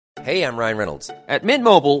Hey, I'm Ryan Reynolds. At Mint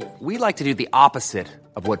Mobile, we like to do the opposite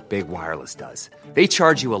of what Big Wireless does. They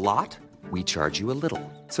charge you a lot, we charge you a little.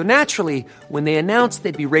 So naturally, when they announced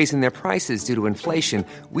they'd be raising their prices due to inflation,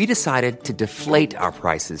 we decided to deflate our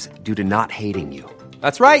prices due to not hating you.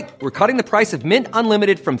 That's right. We're cutting the price of Mint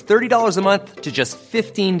Unlimited from $30 a month to just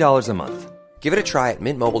 $15 a month. Give it a try at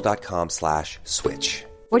mintmobile.com/switch.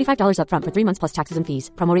 $45 up front for 3 months plus taxes and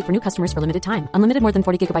fees. Promo rate for new customers for limited time. Unlimited more than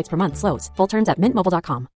 40 gigabytes per month. Slows full terms at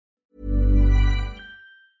mintmobile.com.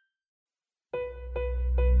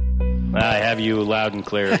 I have you loud and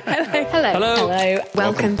clear. Hello.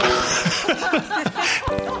 Welcome.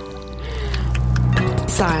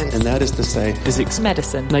 Science. And that is to say, physics,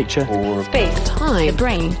 medicine, nature, or space, time, the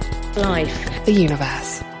brain, life, the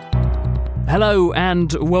universe. Hello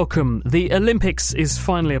and welcome. The Olympics is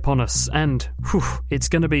finally upon us and it's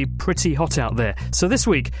going to be pretty hot out there. So this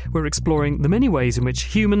week we're exploring the many ways in which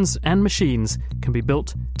humans and machines can be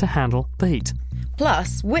built to handle the heat.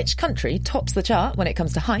 Plus, which country tops the chart when it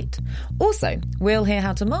comes to height? Also, we'll hear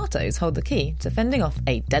how tomatoes hold the key to fending off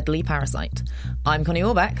a deadly parasite. I'm Connie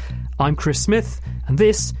Orbach. I'm Chris Smith, and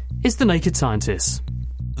this is The Naked Scientists.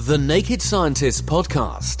 The Naked Scientists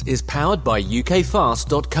podcast is powered by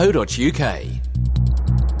ukfast.co.uk.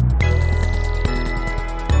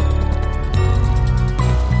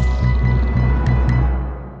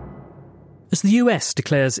 As the US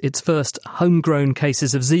declares its first homegrown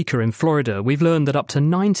cases of Zika in Florida, we've learned that up to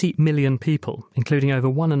 90 million people, including over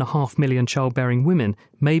 1.5 million childbearing women,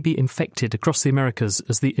 may be infected across the Americas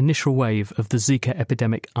as the initial wave of the Zika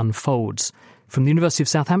epidemic unfolds. From the University of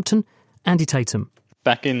Southampton, Andy Tatum.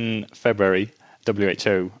 Back in February,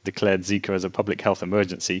 WHO declared Zika as a public health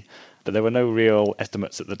emergency, but there were no real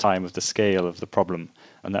estimates at the time of the scale of the problem,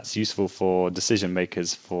 and that's useful for decision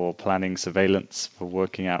makers for planning surveillance, for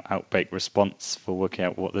working out outbreak response, for working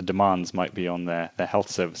out what the demands might be on their health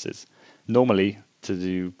services. Normally,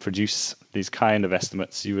 to produce these kind of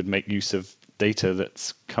estimates, you would make use of data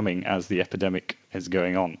that's coming as the epidemic is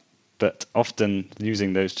going on. But often,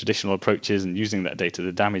 using those traditional approaches and using that data,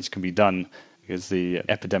 the damage can be done because the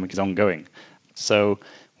epidemic is ongoing. So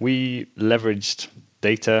we leveraged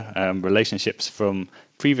data, relationships from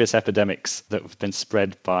previous epidemics that have been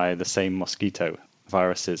spread by the same mosquito,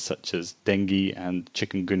 viruses such as dengue and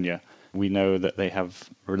chikungunya. We know that they have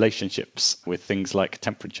relationships with things like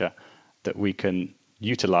temperature that we can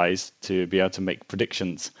utilize to be able to make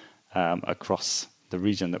predictions across the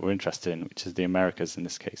region that we're interested in, which is the Americas in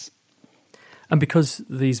this case. And because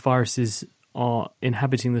these viruses are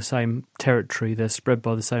inhabiting the same territory, they're spread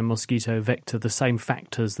by the same mosquito vector, the same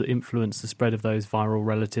factors that influence the spread of those viral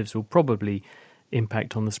relatives will probably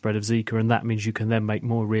impact on the spread of Zika, and that means you can then make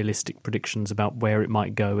more realistic predictions about where it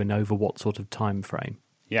might go and over what sort of time frame.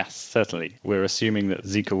 Yes, certainly. We're assuming that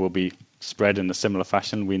Zika will be spread in a similar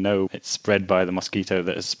fashion. We know it's spread by the mosquito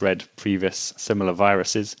that has spread previous similar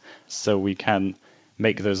viruses, so we can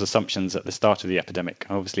make those assumptions at the start of the epidemic.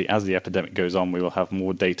 Obviously, as the epidemic goes on, we will have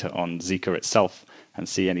more data on Zika itself and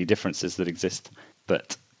see any differences that exist.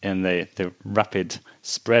 But in the rapid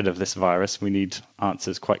spread of this virus, we need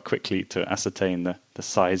answers quite quickly to ascertain the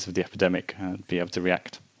size of the epidemic and be able to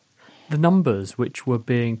react. The numbers which were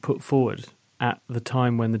being put forward at the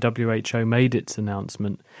time when the WHO made its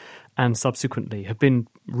announcement and subsequently have been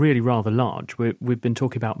really rather large. We've been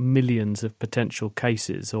talking about millions of potential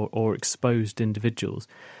cases or exposed individuals.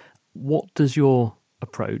 What does your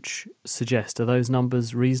approach suggest? Are those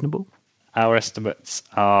numbers reasonable? Our estimates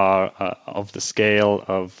are of the scale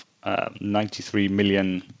of 93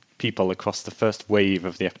 million people across the first wave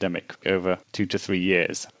of the epidemic over 2 to 3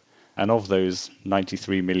 years. And of those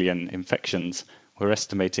 93 million infections, we're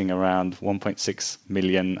estimating around 1.6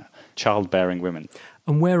 million childbearing women.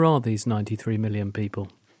 And where are these 93 million people?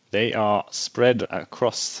 They are spread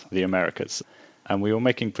across the Americas. And we were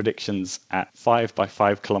making predictions at 5 by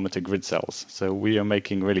 5 kilometer grid cells. So we are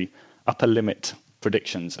making really upper limit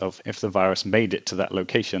predictions of if the virus made it to that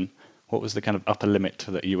location, what was the kind of upper limit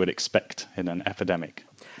that you would expect in an epidemic.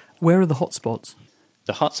 Where are the hotspots?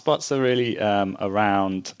 The hotspots are really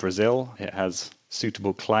around Brazil. It has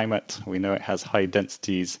suitable climate. We know it has high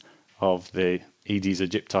densities of the Aedes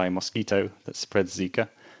aegypti mosquito that spreads Zika.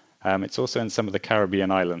 It's also in some of the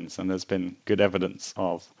Caribbean islands, and there's been good evidence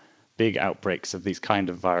of big outbreaks of these kind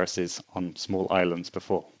of viruses on small islands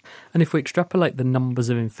before. And if we extrapolate the numbers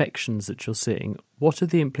of infections that you're seeing, what are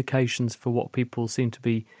the implications for what people seem to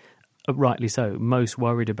be, rightly so, most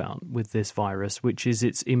worried about with this virus, which is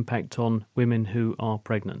its impact on women who are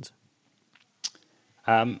pregnant?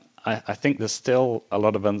 I think there's still a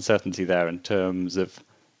lot of uncertainty there in terms of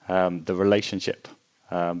the relationship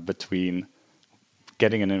between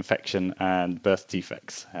getting an infection and birth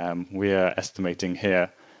defects. We are estimating here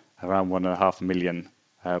around 1.5 million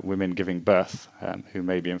women giving birth who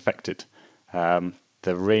may be infected. There's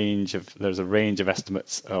a range of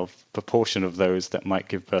estimates of proportion of those that might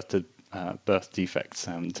give birth to birth defects,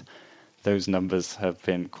 and those numbers have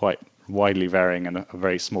been quite widely varying and are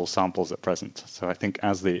very small samples at present. So I think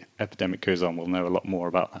as the epidemic goes on, we'll know a lot more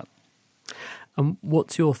about that. And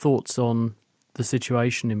what's your thoughts on the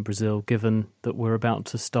situation in Brazil, given that we're about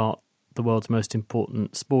to start the world's most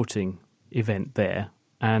important sporting event there,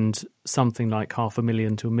 and something like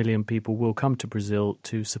 500,000 to 1 million people will come to Brazil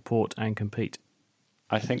to support and compete?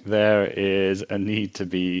 I think there is a need to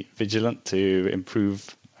be vigilant, to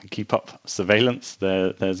improve and keep up surveillance.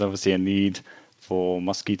 There's obviously a need for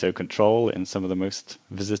mosquito control in some of the most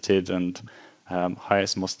visited and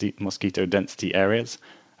highest mosquito density areas.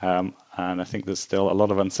 And I think there's still a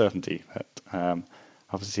lot of uncertainty. But,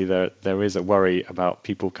 obviously, there is a worry about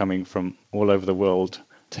people coming from all over the world,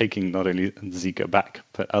 taking not only Zika back,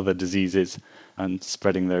 but other diseases and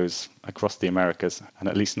spreading those across the Americas. And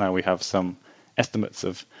at least now we have some estimates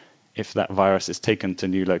of if that virus is taken to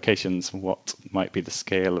new locations, what might be the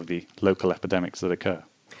scale of the local epidemics that occur.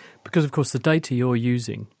 Because, of course, the data you're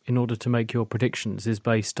using in order to make your predictions is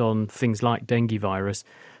based on things like dengue virus,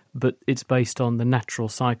 but it's based on the natural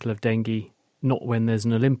cycle of dengue, not when there's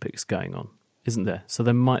an Olympics going on, isn't there? So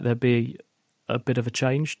then might there be a bit of a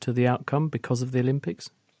change to the outcome because of the Olympics?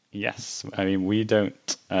 Yes. I mean, we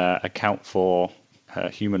don't account for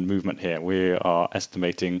human movement here. We are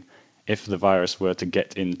estimating if the virus were to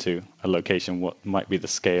get into a location, what might be the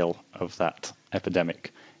scale of that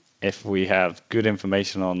epidemic. If we have good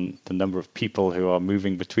information on the number of people who are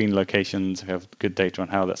moving between locations, who have good data on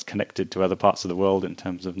how that's connected to other parts of the world in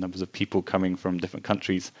terms of numbers of people coming from different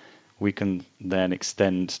countries, we can then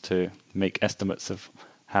extend to make estimates of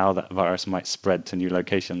how that virus might spread to new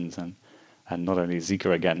locations and not only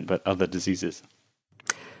Zika again, but other diseases.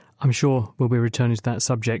 I'm sure we'll be returning to that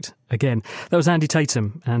subject again. That was Andy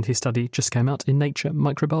Tatum, and his study just came out in Nature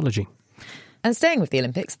Microbiology. And staying with the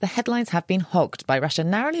Olympics, the headlines have been hogged by Russia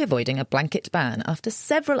narrowly avoiding a blanket ban after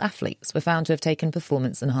several athletes were found to have taken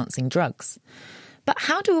performance-enhancing drugs. But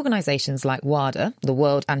how do organisations like WADA, the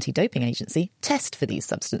World Anti-Doping Agency, test for these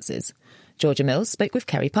substances? Georgia Mills spoke with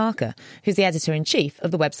Kerry Parker, who's the editor-in-chief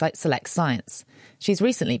of the website Select Science. She's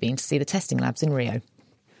recently been to see the testing labs in Rio.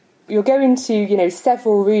 You'll go into,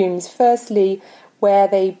 several rooms, firstly where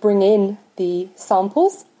they bring in the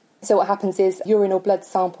samples. So what happens is urine or blood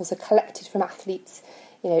samples are collected from athletes,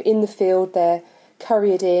 in the field. They're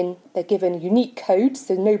couriered in, they're given unique codes,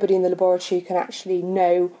 so nobody in the laboratory can actually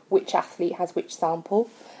know which athlete has which sample.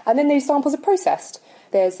 And then those samples are processed.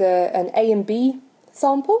 There's an A and B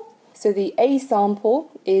sample. So the A sample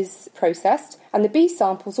is processed and the B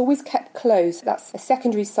sample is always kept closed. That's a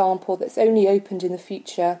secondary sample that's only opened in the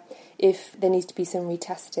future if there needs to be some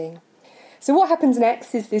retesting. So what happens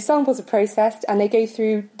next is the samples are processed and they go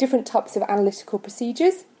through different types of analytical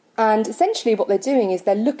procedures. And essentially what they're doing is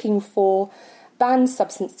they're looking for banned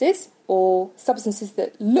substances or substances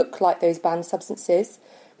that look like those banned substances.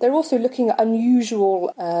 They're also looking at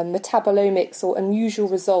unusual metabolomics or unusual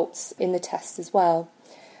results in the tests as well.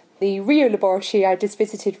 The Rio laboratory I just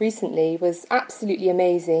visited recently was absolutely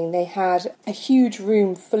amazing. They had a huge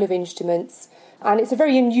room full of instruments, and it's a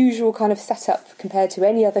very unusual kind of setup compared to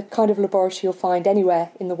any other kind of laboratory you'll find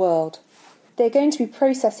anywhere in the world. They're going to be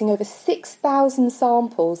processing over 6,000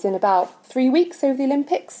 samples in about 3 weeks over the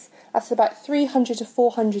Olympics. That's about 300 to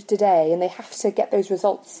 400 a day, and they have to get those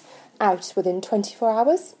results out within 24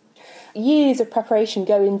 hours. Years of preparation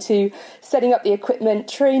go into setting up the equipment,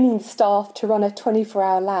 training the staff to run a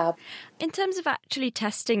 24-hour lab. In terms of actually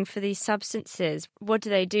testing for these substances, what do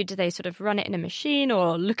they do? Do they sort of run it in a machine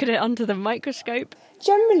or look at it under the microscope?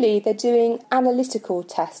 Generally, they're doing analytical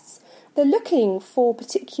tests. They're looking for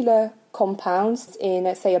particular compounds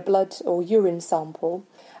in, say, a blood or urine sample.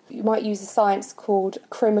 You might use a science called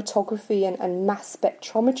chromatography and mass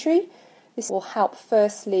spectrometry. This will help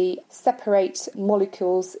firstly separate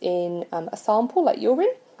molecules in a sample like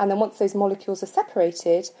urine, and then once those molecules are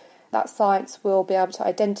separated, that science will be able to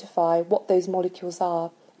identify what those molecules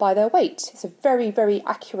are by their weight. It's a very, very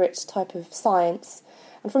accurate type of science,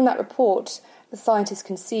 and from that report the scientists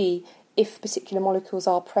can see if particular molecules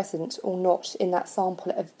are present or not in that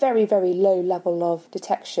sample at a very, very low level of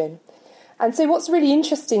detection. And so what's really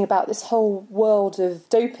interesting about this whole world of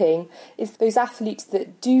doping is those athletes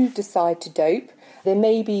that do decide to dope, they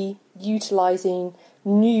may be utilising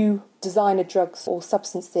new designer drugs or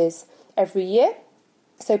substances every year.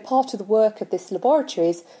 So part of the work of this laboratory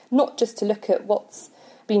is not just to look at what's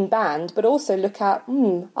been banned, but also look at,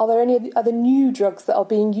 are there any other new drugs that are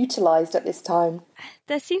being utilised at this time?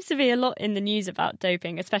 There seems to be a lot in the news about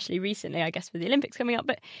doping, especially recently, I guess, with the Olympics coming up.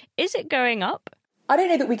 But is it going up? I don't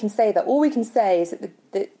know that we can say that. All we can say is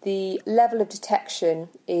that the level of detection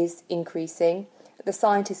is increasing. The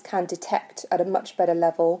scientists can detect at a much better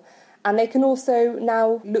level. And they can also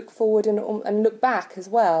now look forward and look back as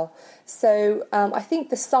well. So I think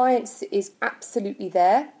the science is absolutely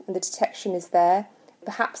there and the detection is there.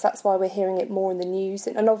 Perhaps that's why we're hearing it more in the news.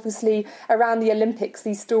 And obviously around the Olympics,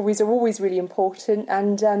 these stories are always really important.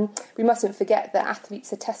 And we mustn't forget that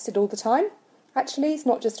athletes are tested all the time. Actually, it's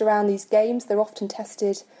not just around these games. They're often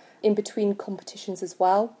tested in between competitions as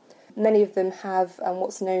well. Many of them have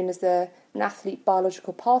what's known as an athlete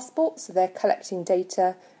biological passport. So they're collecting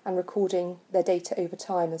data and recording their data over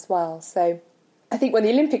time as well. So I think when the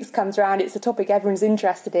Olympics comes around, it's a topic everyone's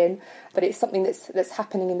interested in, but it's something that's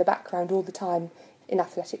happening in the background all the time in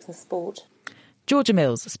athletics and sport. Georgia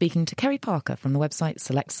Mills speaking to Kerry Parker from the website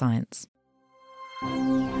Select Science.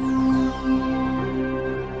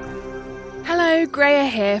 Hello, Greya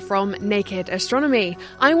here from Naked Astronomy.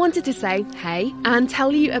 I wanted to say hey and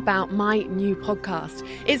tell you about my new podcast.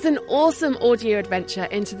 It's an awesome audio adventure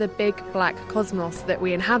into the big black cosmos that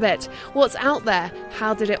we inhabit. What's out there?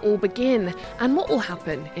 How did it all begin? And what will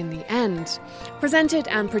happen in the end? Presented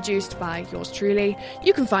and produced by yours truly.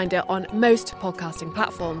 You can find it on most podcasting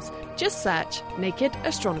platforms. Just search Naked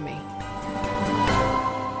Astronomy.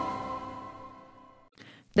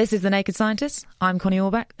 This is The Naked Scientist. I'm Connie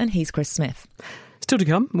Orbach and he's Chris Smith. Still to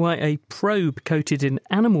come, why a probe coated in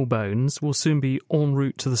animal bones will soon be en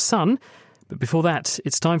route to the sun. But before that,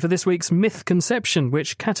 it's time for this week's Myth Conception,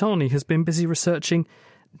 which Kat Arney has been busy researching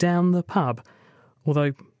down the pub.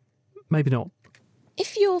 Although, maybe not.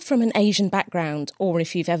 If you're from an Asian background, or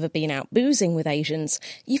if you've ever been out boozing with Asians,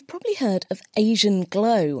 you've probably heard of Asian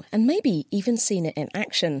glow, and maybe even seen it in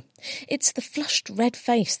action. It's the flushed red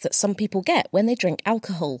face that some people get when they drink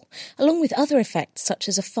alcohol, along with other effects such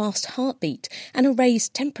as a fast heartbeat and a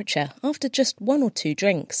raised temperature after just 1 or 2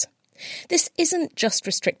 drinks. This isn't just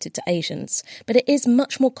restricted to Asians, but it is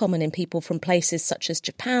much more common in people from places such as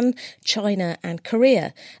Japan, China and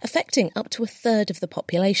Korea, affecting up to 1/3 of the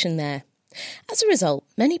population there. As a result,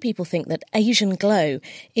 many people think that Asian glow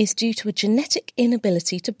is due to a genetic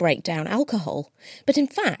inability to break down alcohol. But in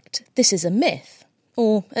fact, this is a myth.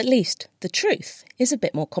 Or, at least, the truth is a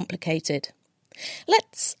bit more complicated.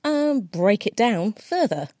 Let's break it down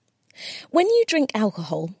further. When you drink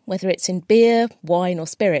alcohol, whether it's in beer, wine or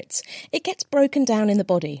spirits, it gets broken down in the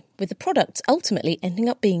body, with the products ultimately ending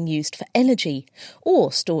up being used for energy,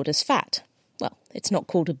 or stored as fat. Well, it's not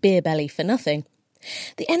called a beer belly for nothing.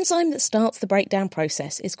 The enzyme that starts the breakdown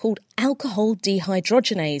process is called alcohol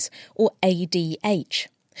dehydrogenase, or ADH.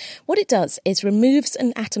 What it does is removes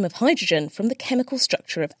an atom of hydrogen from the chemical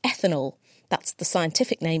structure of ethanol. That's the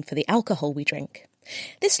scientific name for the alcohol we drink.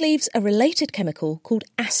 This leaves a related chemical called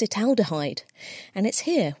acetaldehyde, and it's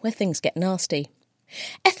here where things get nasty.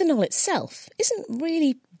 Ethanol itself isn't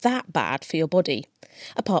really that bad for your body,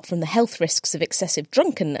 apart from the health risks of excessive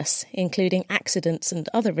drunkenness, including accidents and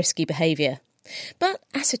other risky behaviour. But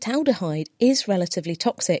acetaldehyde is relatively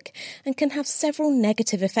toxic and can have several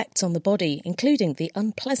negative effects on the body, including the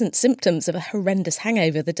unpleasant symptoms of a horrendous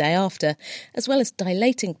hangover the day after, as well as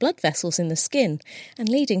dilating blood vessels in the skin and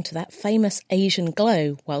leading to that famous Asian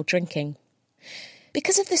glow while drinking.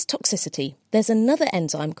 Because of this toxicity, there's another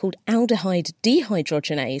enzyme called aldehyde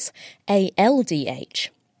dehydrogenase, ALDH.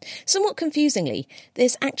 Somewhat confusingly,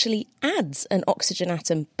 this actually adds an oxygen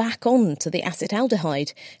atom back on to the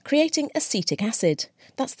acetaldehyde, creating acetic acid.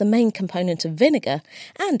 That's the main component of vinegar,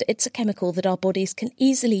 and it's a chemical that our bodies can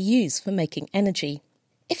easily use for making energy.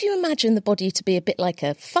 If you imagine the body to be a bit like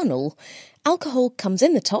a funnel, alcohol comes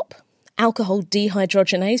in the top, alcohol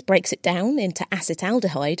dehydrogenase breaks it down into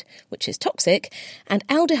acetaldehyde, which is toxic, and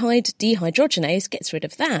aldehyde dehydrogenase gets rid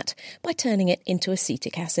of that by turning it into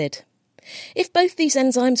acetic acid. If both these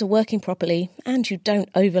enzymes are working properly and you don't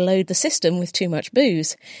overload the system with too much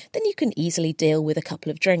booze, then you can easily deal with a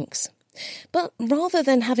couple of drinks. But rather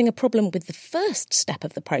than having a problem with the first step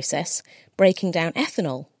of the process, breaking down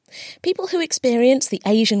ethanol, people who experience the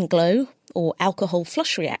Asian glow, or alcohol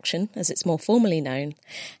flush reaction, as it's more formally known,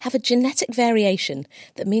 have a genetic variation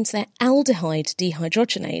that means their aldehyde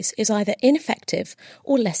dehydrogenase is either ineffective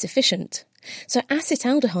or less efficient. So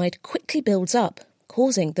acetaldehyde quickly builds up,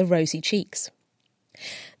 causing the rosy cheeks.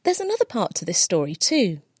 There's another part to this story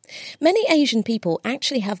too. Many Asian people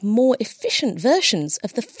actually have more efficient versions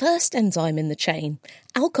of the first enzyme in the chain,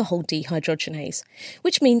 alcohol dehydrogenase,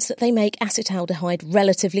 which means that they make acetaldehyde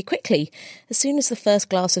relatively quickly, as soon as the first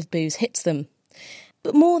glass of booze hits them.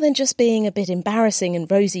 But more than just being a bit embarrassing and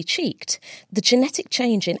rosy-cheeked, the genetic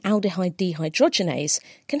change in aldehyde dehydrogenase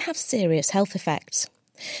can have serious health effects.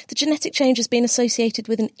 The genetic change has been associated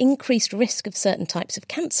with an increased risk of certain types of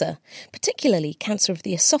cancer, particularly cancer of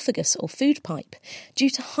the esophagus or food pipe, due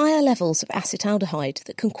to higher levels of acetaldehyde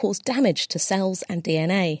that can cause damage to cells and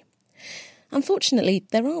DNA. Unfortunately,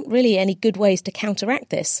 there aren't really any good ways to counteract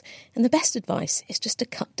this, and the best advice is just to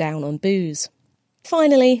cut down on booze.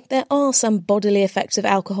 Finally, there are some bodily effects of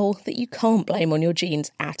alcohol that you can't blame on your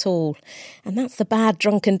genes at all, and that's the bad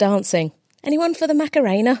drunken dancing. Anyone for the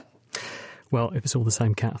Macarena? Well, if it's all the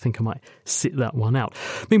same cat, I think I might sit that one out.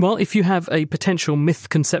 Meanwhile, if you have a potential myth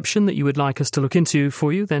conception that you would like us to look into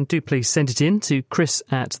for you, then do please send it in to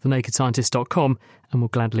chris@thenakedscientist.com and we'll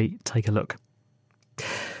gladly take a look.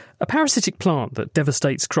 A parasitic plant that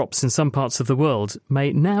devastates crops in some parts of the world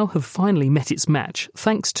may now have finally met its match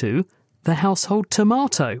thanks to the household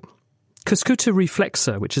tomato. Cuscuta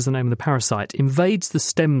reflexa, which is the name of the parasite, invades the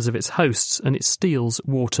stems of its hosts and it steals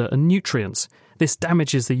water and nutrients. This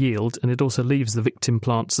damages the yield and it also leaves the victim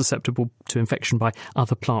plant susceptible to infection by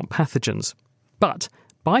other plant pathogens. But,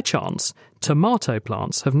 by chance, tomato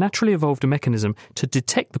plants have naturally evolved a mechanism to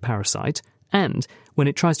detect the parasite and, when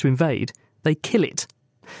it tries to invade, they kill it.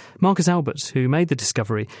 Marcus Albert, who made the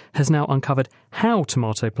discovery, has now uncovered how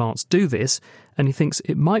tomato plants do this, and he thinks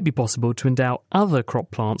it might be possible to endow other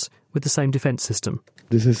crop plants with the same defence system.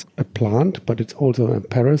 This is a plant, but it's also a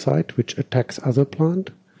parasite which attacks other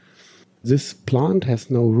plant. This plant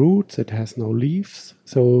has no roots, it has no leaves,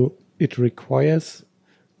 so it requires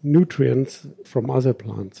nutrients from other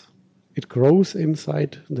plants. It grows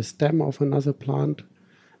inside the stem of another plant,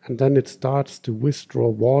 and then it starts to withdraw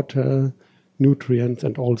water, nutrients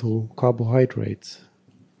and also carbohydrates.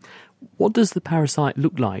 What does the parasite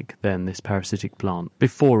look like then, this parasitic plant,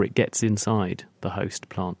 before it gets inside the host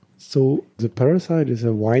plant? So the parasite is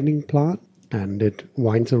a winding plant and it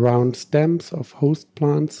winds around stems of host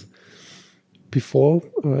plants. Before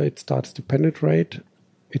it starts to penetrate,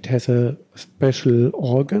 it has a special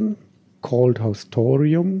organ called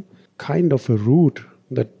haustorium, kind of a root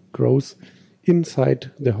that grows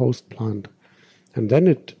inside the host plant. And then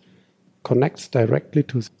it connects directly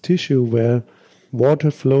to tissue where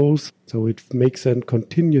water flows, so it makes a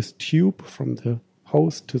continuous tube from the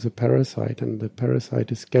host to the parasite, and the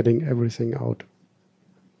parasite is getting everything out.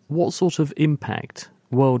 What sort of impact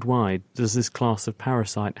worldwide does this class of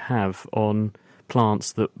parasite have on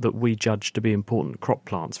plants that we judge to be important, crop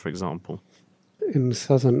plants, for example? In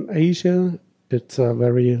southern Asia, it's a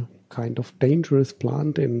very kind of dangerous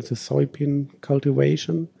plant in the soybean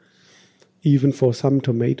cultivation. Even for some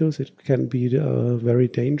tomatoes, it can be very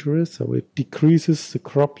dangerous. So it decreases the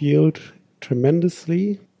crop yield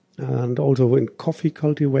tremendously. And also in coffee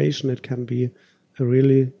cultivation, it can be a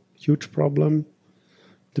really huge problem.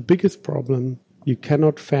 The biggest problem, you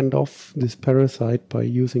cannot fend off this parasite by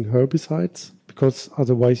using herbicides, because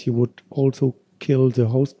otherwise you would also kill the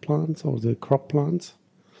host plants or the crop plants.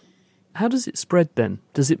 How does it spread then?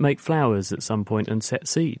 Does it make flowers at some point and set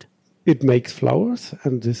seed? It makes flowers,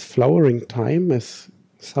 and this flowering time is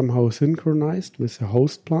somehow synchronized with the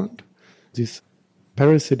host plant. These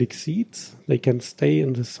parasitic seeds, they can stay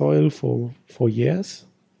in the soil for years.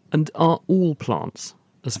 And are all plants,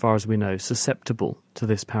 as far as we know, susceptible to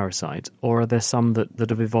this parasite, or are there some that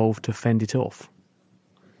have evolved to fend it off?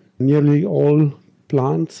 Nearly all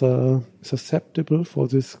plants are susceptible for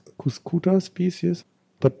this Cuscuta species,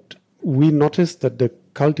 but we noticed that the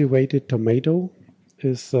cultivated tomato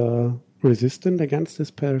is resistant against this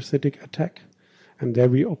parasitic attack, and there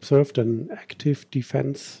we observed an active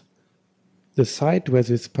defense. The site where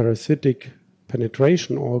this parasitic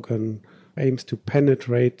penetration organ aims to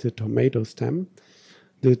penetrate the tomato stem,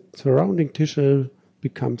 the surrounding tissue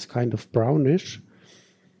becomes kind of brownish,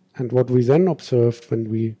 and what we then observed when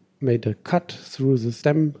we made a cut through the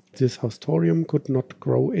stem, this haustorium could not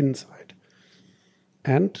grow inside.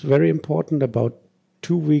 And very important, about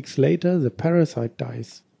 2 weeks later, the parasite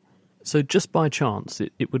dies. So just by chance,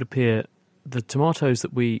 it would appear the tomatoes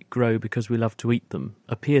that we grow because we love to eat them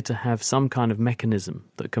appear to have some kind of mechanism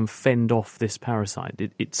that can fend off this parasite.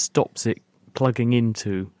 It stops it plugging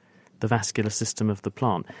into the vascular system of the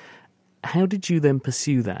plant. How did you then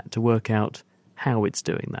pursue that to work out how it's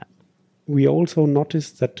doing that? We also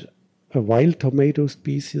noticed that a wild tomato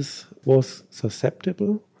species was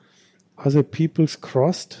susceptible. Other peoples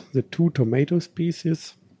crossed the two tomato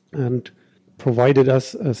species and provided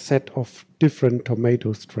us a set of different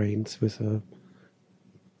tomato strains with a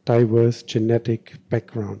diverse genetic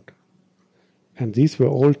background. And these were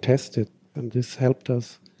all tested, and this helped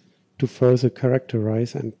us to further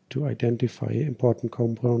characterize and to identify important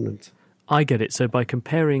components. I get it. So by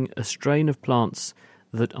comparing a strain of plants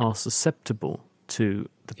that are susceptible to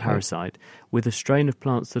the parasite with a strain of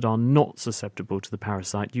plants that are not susceptible to the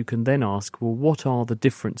parasite, you can then ask, well, what are the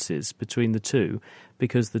differences between the two?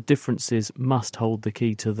 Because the differences must hold the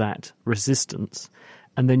key to that resistance.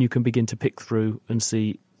 And then you can begin to pick through and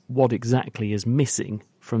see what exactly is missing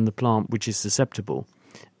from the plant which is susceptible.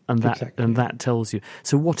 And that tells you.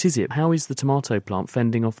 So what is it? How is the tomato plant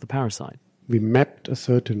fending off the parasite? We mapped a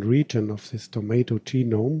certain region of this tomato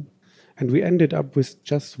genome, and we ended up with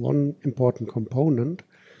just one important component.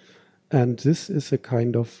 And this is a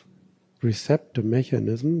kind of receptor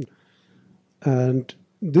mechanism. And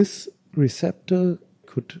this receptor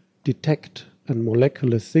could detect a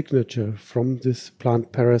molecular signature from this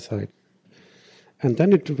plant parasite. And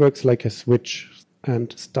then it works like a switch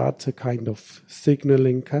and starts a kind of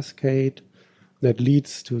signaling cascade that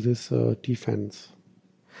leads to this defense.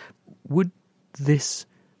 Would this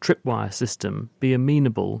tripwire system be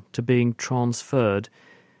amenable to being transferred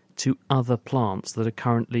to other plants that are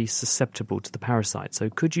currently susceptible to the parasite? So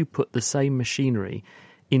could you put the same machinery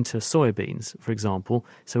into soybeans, for example,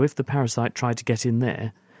 so if the parasite tried to get in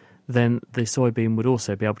there, then the soybean would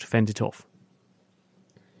also be able to fend it off?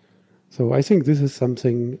 So I think this is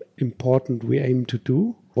something important we aim to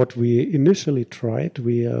do. What we initially tried,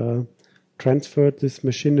 we transferred this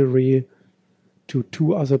machinery to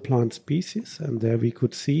 2 other plant species, and there we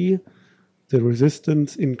could see the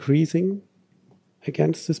resistance increasing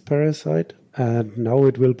against this parasite. And now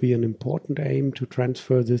it will be an important aim to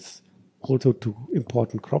transfer this also to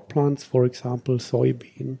important crop plants, for example,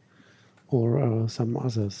 soybean or some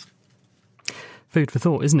others. Food for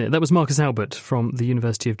thought, isn't it? That was Markus Albert from the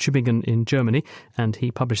University of Tübingen in Germany, and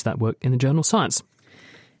he published that work in the journal Science.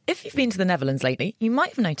 If you've been to the Netherlands lately, you might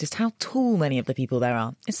have noticed how tall many of the people there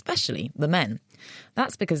are, especially the men.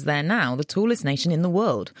 That's because they're now the tallest nation in the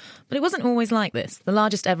world. But it wasn't always like this. The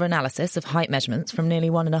largest ever analysis of height measurements from nearly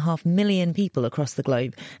 1.5 million people across the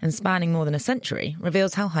globe and spanning more than a century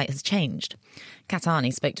reveals how height has changed. Kat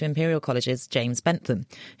Arney spoke to Imperial College's James Bentham,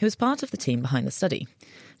 who was part of the team behind the study,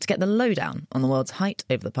 to get the lowdown on the world's height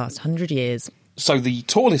over the past 100 years. So the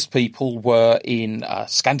tallest people were in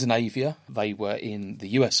Scandinavia, they were in the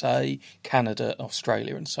USA, Canada,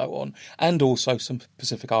 Australia and so on, and also some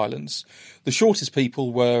Pacific Islands. The shortest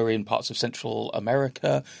people were in parts of Central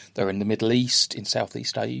America, they're in the Middle East, in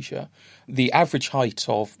Southeast Asia. The average height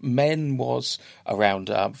of men was around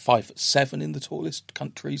 5'7" in the tallest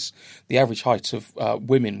countries. The average height of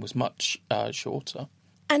women was much shorter.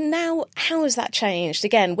 And now, how has that changed?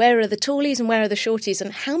 Again, where are the tallies and where are the shorties,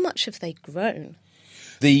 and how much have they grown?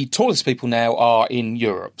 The tallest people now are in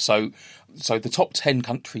Europe. So the top 10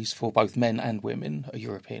 countries for both men and women are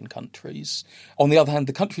European countries. On the other hand,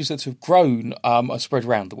 the countries that have grown are spread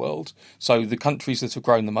around the world. So the countries that have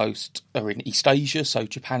grown the most are in East Asia. So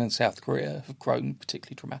Japan and South Korea have grown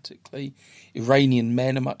particularly dramatically. Iranian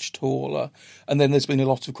men are much taller. And then there's been a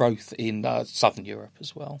lot of growth in Southern Europe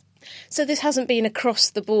as well. So this hasn't been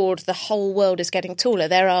across the board, the whole world is getting taller.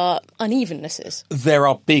 There are unevennesses. There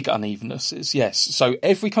are big unevennesses, yes. So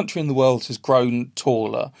every country in the world has grown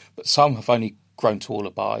taller, but some have only grown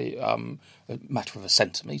taller by a matter of a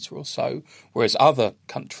centimetre or so, whereas other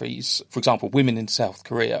countries, for example, women in South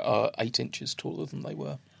Korea are 8 inches taller than they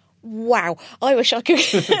were. Wow, I wish I could,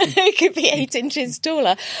 could be 8 inches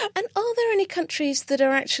taller. And are there any countries that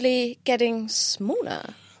are actually getting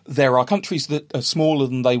smaller? There are countries that are smaller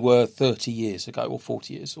than they were 30 years ago or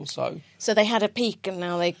 40 years or so. So they had a peak and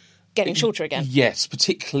now they're getting shorter again? Yes,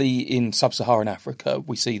 particularly in sub-Saharan Africa.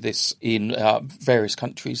 We see this in various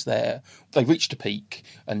countries there. They reached a peak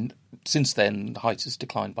and since then the height has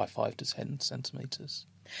declined by 5 to 10 centimetres.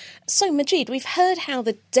 So, Majid, we've heard how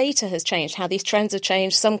the data has changed, how these trends have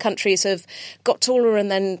changed. Some countries have got taller and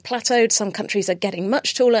then plateaued. Some countries are getting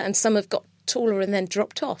much taller and some have got taller and then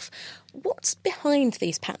dropped off. What's behind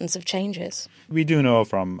these patterns of changes? We do know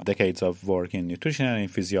from decades of work in nutrition and in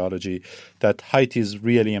physiology that height is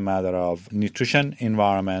really a matter of nutrition,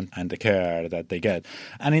 environment, and the care that they get.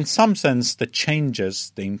 And in some sense, the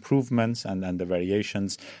changes, the improvements, and the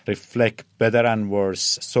variations reflect better and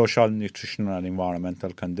worse social, nutritional, and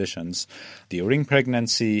environmental conditions during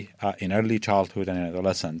pregnancy, in early childhood, and in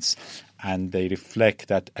adolescence. And they reflect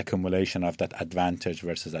that accumulation of that advantage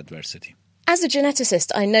versus adversity. As a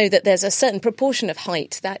geneticist, I know that there's a certain proportion of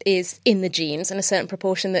height that is in the genes and a certain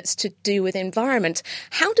proportion that's to do with environment.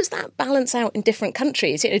 How does that balance out in different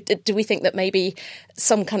countries? Do we think that maybe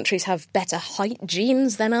some countries have better height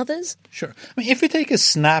genes than others? Sure. I mean, if we take a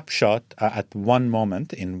snapshot at one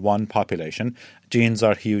moment in one population, Genes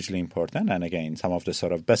are hugely important. And again, some of the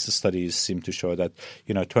sort of best studies seem to show that,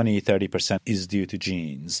 20-30% is due to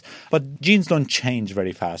genes. But genes don't change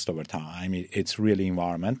very fast over time. It's really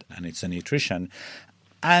environment and it's the nutrition.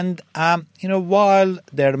 And, while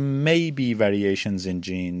there may be variations in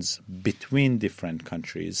genes between different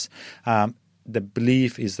countries, the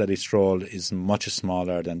belief is that its role is much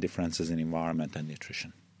smaller than differences in environment and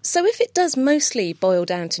nutrition. So if it does mostly boil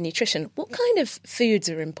down to nutrition, what kind of foods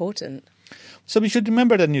are important? So we should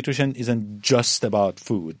remember that nutrition isn't just about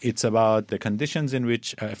food. It's about the conditions in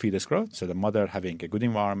which a fetus grows, so the mother having a good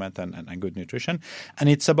environment and good nutrition. And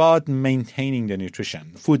it's about maintaining the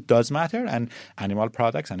nutrition. Food does matter, and animal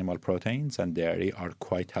products, animal proteins and dairy are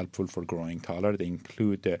quite helpful for growing taller. They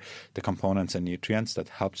include the components and nutrients that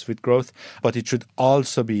helps with growth. But it should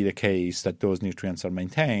also be the case that those nutrients are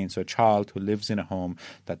maintained. So a child who lives in a home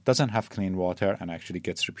that doesn't have clean water and actually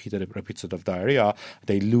gets repeated episodes of diarrhea,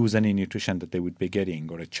 they lose any nutrition that they would be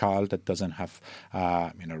getting, or a child that doesn't have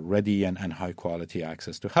ready and high quality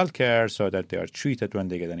access to healthcare so that they are treated when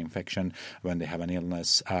they get an infection, when they have an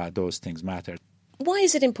illness. Those things matter. Why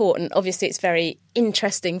is it important? Obviously, it's very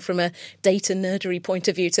interesting from a data nerdery point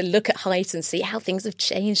of view to look at height and see how things have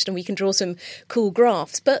changed, and we can draw some cool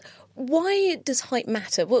graphs. But why does height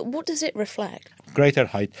matter? What does it reflect? Greater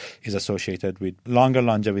height is associated with longer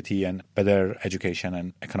longevity and better education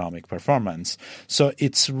and economic performance. So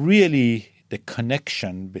it's really the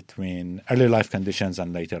connection between early life conditions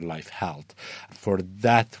and later life health. For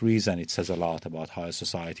that reason, it says a lot about how a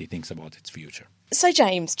society thinks about its future. So,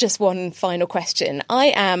 James, just one final question. I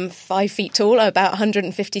am 5 feet tall, about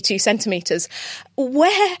 152 centimetres.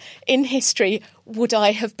 Where in history would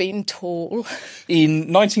I have been tall?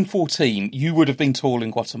 In 1914, you would have been tall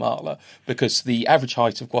in Guatemala because the average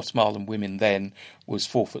height of Guatemalan women then was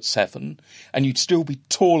 4'7", and you'd still be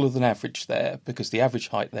taller than average there because the average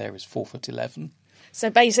height there is 4'11". So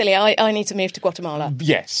basically, I need to move to Guatemala?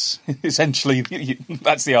 Yes, essentially,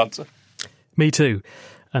 that's the answer. Me too.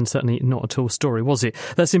 And certainly not a tall story, was it?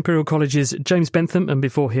 That's Imperial College's James Bentham and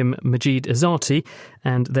before him Majid Azati,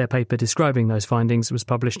 and their paper describing those findings was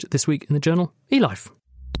published this week in the journal eLife.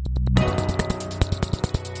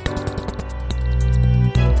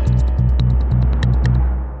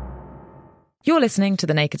 You're listening to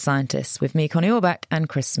The Naked Scientists with me, Connie Orbach, and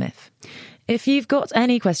Chris Smith. If you've got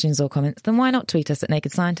any questions or comments, then why not tweet us at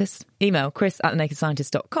Naked Scientists, email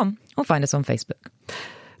chris@thenakedscientist.com, or find us on Facebook.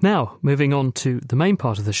 Now, moving on to the main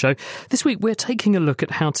part of the show, this week we're taking a look at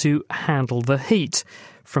how to handle the heat.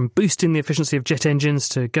 From boosting the efficiency of jet engines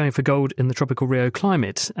to going for gold in the tropical Rio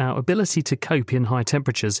climate, our ability to cope in high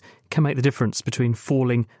temperatures can make the difference between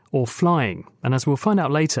falling or flying. And as we'll find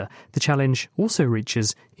out later, the challenge also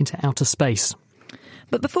reaches into outer space.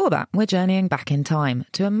 But before that, we're journeying back in time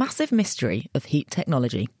to a massive mystery of heat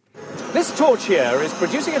technology. This torch here is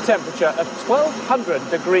producing a temperature of 1200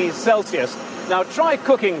 degrees Celsius. Now try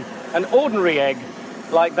cooking an ordinary egg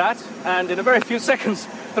like that, and in a very few seconds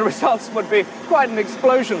the results would be quite an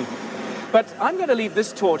explosion. But I'm going to leave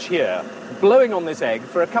this torch here, blowing on this egg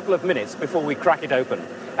for a couple of minutes before we crack it open.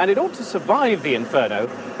 And it ought to survive the inferno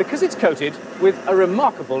because it's coated with a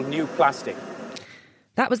remarkable new plastic.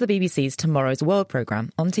 That was the BBC's Tomorrow's World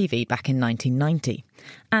programme on TV back in 1990.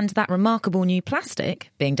 And that remarkable new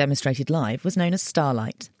plastic, being demonstrated live, was known as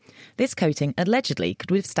Starlight. This coating allegedly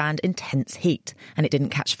could withstand intense heat, and it didn't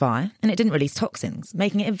catch fire, and it didn't release toxins,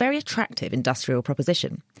 making it a very attractive industrial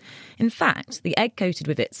proposition. In fact, the egg coated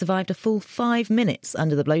with it survived a full 5 minutes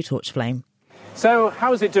under the blowtorch flame. So,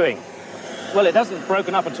 how is it doing? Well, it hasn't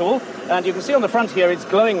broken up at all, and you can see on the front here it's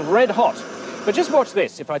glowing red hot. But just watch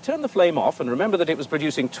this. If I turn the flame off and remember that it was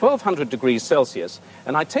producing 1200 degrees Celsius,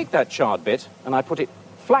 and I take that charred bit and I put it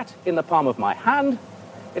flat in the palm of my hand,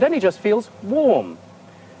 it only just feels warm.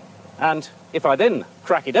 And if I then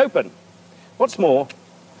crack it open, what's more,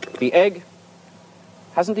 the egg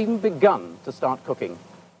hasn't even begun to start cooking.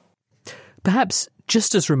 Perhaps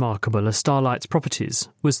just as remarkable as Starlight's properties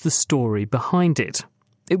was the story behind it.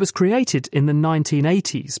 It was created in the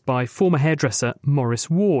 1980s by former hairdresser Maurice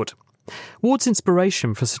Ward. Ward's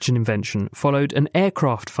inspiration for such an invention followed an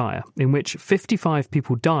aircraft fire in which 55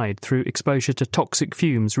 people died through exposure to toxic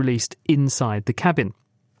fumes released inside the cabin.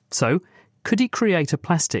 So, could he create a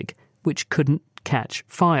plastic which couldn't catch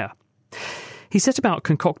fire? He set about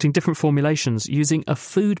concocting different formulations using a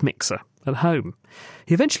food mixer at home.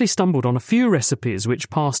 He eventually stumbled on a few recipes which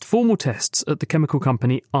passed formal tests at the chemical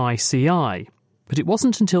company ICI. But it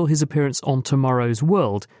wasn't until his appearance on Tomorrow's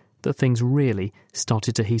World that things really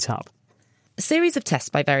started to heat up. A series of tests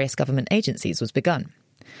by various government agencies was begun.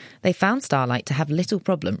 They found Starlight to have little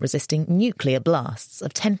problem resisting nuclear blasts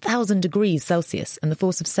of 10,000 degrees Celsius and the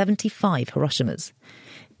force of 75 Hiroshimas.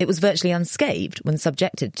 It was virtually unscathed when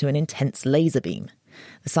subjected to an intense laser beam.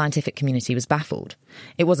 The scientific community was baffled.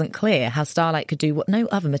 It wasn't clear how Starlight could do what no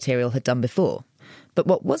other material had done before. But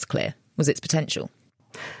what was clear was its potential.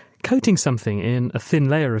 Coating something in a thin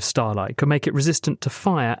layer of Starlight could make it resistant to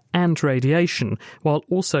fire and radiation, while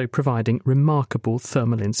also providing remarkable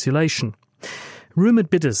thermal insulation. Rumoured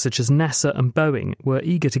bidders such as NASA and Boeing were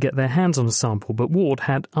eager to get their hands on a sample, but Ward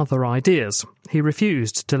had other ideas. He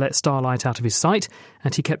refused to let Starlight out of his sight,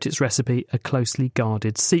 and he kept its recipe a closely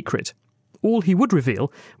guarded secret. All he would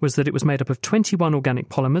reveal was that it was made up of 21 organic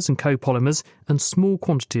polymers and copolymers and small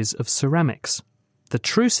quantities of ceramics. The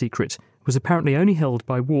true secret was apparently only held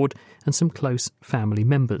by Ward and some close family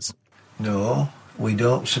members. No, we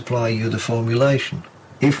don't supply you the formulation.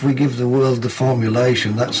 If we give the world the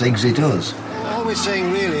formulation, that's exit us. All we're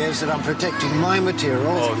saying really is that I'm protecting my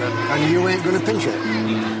materials and you ain't going to pinch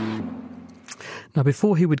it. Now,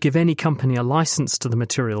 before he would give any company a licence to the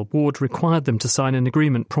material, Ward required them to sign an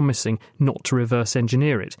agreement promising not to reverse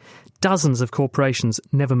engineer it. Dozens of corporations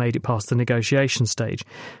never made it past the negotiation stage,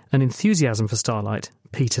 and enthusiasm for Starlight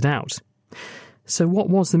petered out. So what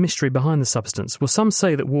was the mystery behind the substance? Well, some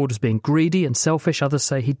say that Ward was being greedy and selfish, others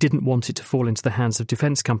say he didn't want it to fall into the hands of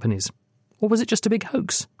defence companies. Or was it just a big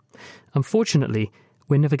hoax? Unfortunately,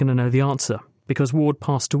 we're never going to know the answer, because Ward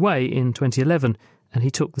passed away in 2011 and he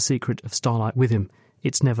took the secret of Starlight with him.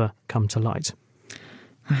 It's never come to light.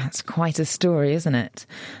 That's quite a story, isn't it?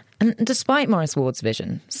 And despite Maurice Ward's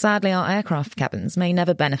vision, sadly our aircraft cabins may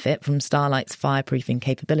never benefit from Starlight's fireproofing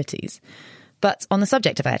capabilities. But on the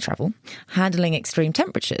subject of air travel, handling extreme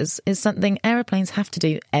temperatures is something aeroplanes have to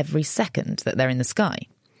do every second that they're in the sky.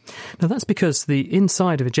 Now that's because the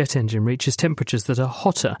inside of a jet engine reaches temperatures that are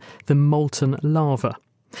hotter than molten lava.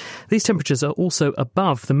 These temperatures are also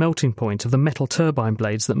above the melting point of the metal turbine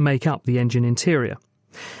blades that make up the engine interior.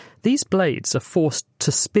 These blades are forced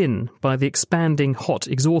to spin by the expanding hot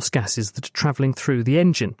exhaust gases that are travelling through the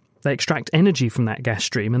engine. They extract energy from that gas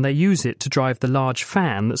stream and they use it to drive the large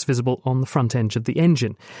fan that's visible on the front edge of the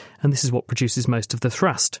engine. And this is what produces most of the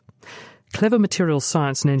thrust. Clever materials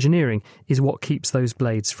science and engineering is what keeps those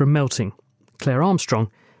blades from melting. Claire Armstrong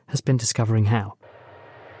has been discovering how.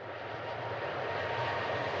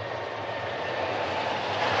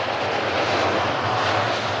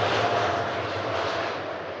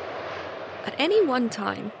 At any one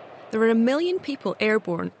time, there are 1 million people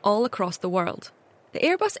airborne all across the world. The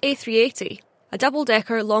Airbus A380, a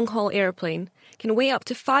double-decker long-haul aeroplane, can weigh up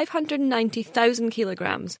to 590,000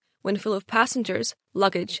 kilograms when full of passengers,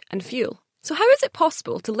 luggage and fuel. So how is it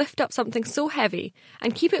possible to lift up something so heavy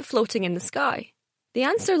and keep it floating in the sky? The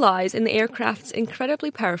answer lies in the aircraft's incredibly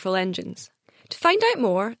powerful engines. To find out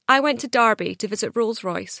more, I went to Derby to visit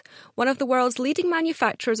Rolls-Royce, one of the world's leading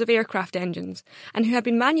manufacturers of aircraft engines, and who have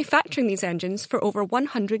been manufacturing these engines for over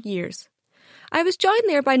 100 years. I was joined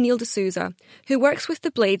there by Neil D'Souza, who works with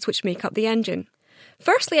the blades which make up the engine.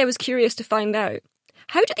 Firstly, I was curious to find out,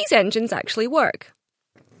 how do these engines actually work?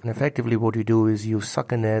 And effectively what you do is you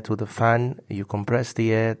suck in air through the fan, you compress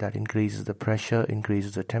the air, that increases the pressure,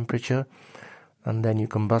 increases the temperature, and then you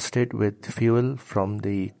combust it with fuel from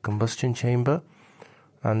the combustion chamber.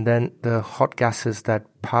 And then the hot gases that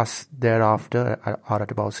pass thereafter are at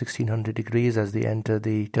about 1600 degrees as they enter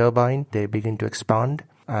the turbine. They begin to expand,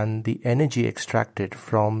 and the energy extracted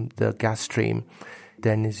from the gas stream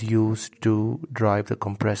then is used to drive the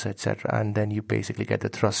compressor, etc. And then you basically get the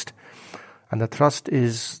thrust. And the thrust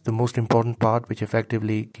is the most important part, which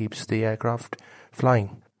effectively keeps the aircraft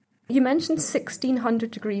flying. You mentioned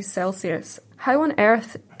 1600 degrees Celsius. How on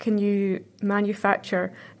earth can you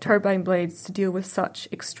manufacture turbine blades to deal with such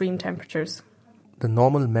extreme temperatures? The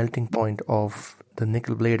normal melting point of the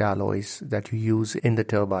nickel blade alloys that you use in the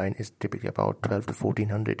turbine is typically about 12 to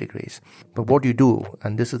 1400 degrees. But what you do,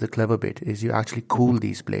 and this is the clever bit, is you actually cool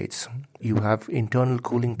these blades. You have internal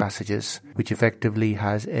cooling passages, which effectively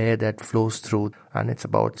has air that flows through, and it's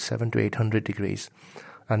about 7 to 800 degrees.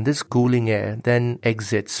 And this cooling air then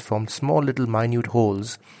exits from small little minute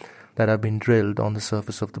holes that have been drilled on the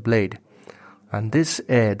surface of the blade. And this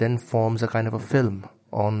air then forms a kind of a film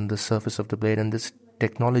on the surface of the blade, and this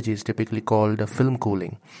technology is typically called a film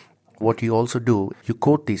cooling. What you also do, you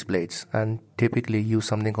coat these blades and typically use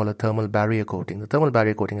something called a thermal barrier coating. The thermal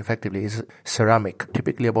barrier coating effectively is ceramic,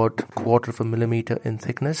 typically about 1/4 of a millimeter in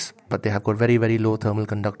thickness, but they have got very, very low thermal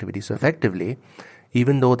conductivity. So effectively,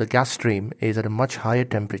 even though the gas stream is at a much higher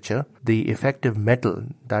temperature, the effective metal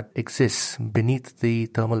that exists beneath the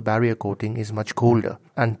thermal barrier coating is much colder.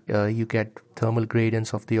 And you get thermal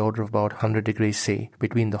gradients of the order of about 100 degrees C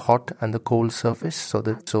between the hot and the cold surface.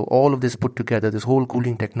 So all of this put together, this whole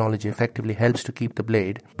cooling technology effectively helps to keep the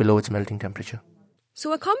blade below its melting temperature.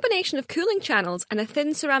 So a combination of cooling channels and a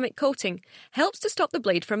thin ceramic coating helps to stop the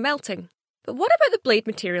blade from melting. But what about the blade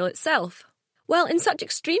material itself? Well, in such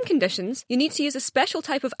extreme conditions, you need to use a special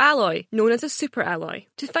type of alloy known as a superalloy.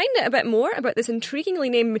 To find out a bit more about this intriguingly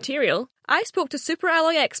named material, I spoke to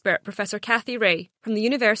superalloy expert Professor Cathy Ray from the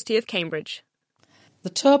University of Cambridge. The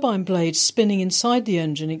turbine blades spinning inside the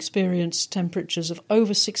engine experience temperatures of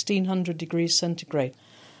over 1600 degrees centigrade,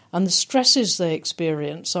 and the stresses they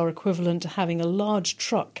experience are equivalent to having a large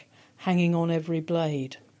truck hanging on every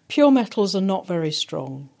blade. Pure metals are not very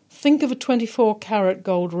strong. Think of a 24-carat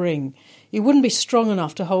gold ring. It wouldn't be strong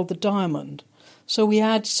enough to hold the diamond, so we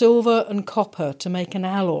add silver and copper to make an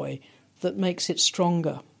alloy that makes it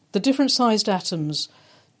stronger. The different sized atoms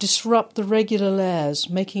disrupt the regular layers,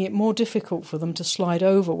 making it more difficult for them to slide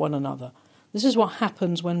over one another. This is what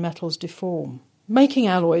happens when metals deform. Making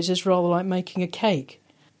alloys is rather like making a cake.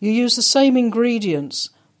 You use the same ingredients,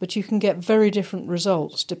 but you can get very different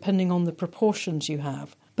results depending on the proportions you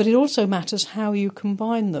have. But it also matters how you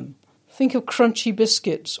combine them. Think of crunchy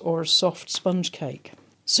biscuits or a soft sponge cake.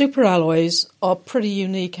 Superalloys are pretty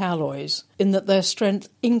unique alloys in that their strength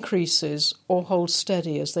increases or holds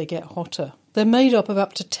steady as they get hotter. They're made up of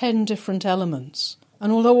up to 10 different elements,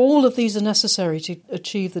 and although all of these are necessary to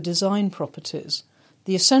achieve the design properties,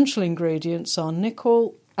 the essential ingredients are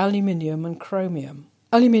nickel, aluminium and chromium.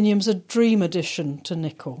 Aluminium's a dream addition to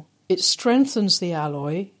nickel. It strengthens the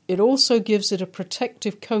alloy. It also gives it a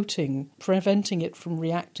protective coating, preventing it from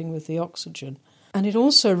reacting with the oxygen. And it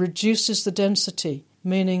also reduces the density,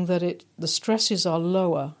 meaning that the stresses are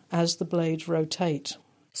lower as the blades rotate.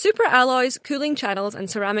 Superalloys, cooling channels and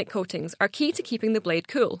ceramic coatings are key to keeping the blade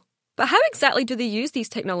cool. But how exactly do they use these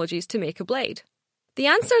technologies to make a blade? The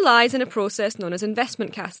answer lies in a process known as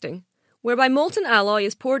investment casting, whereby molten alloy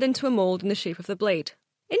is poured into a mould in the shape of the blade.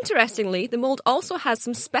 Interestingly, the mould also has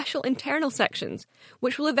some special internal sections,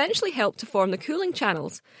 which will eventually help to form the cooling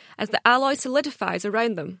channels as the alloy solidifies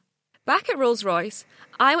around them. Back at Rolls-Royce,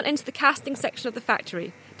 I went into the casting section of the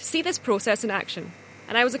factory to see this process in action,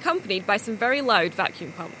 and I was accompanied by some very loud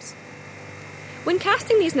vacuum pumps. When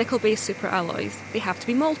casting these nickel-based superalloys, they have to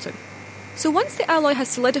be molten. So once the alloy has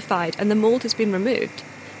solidified and the mould has been removed,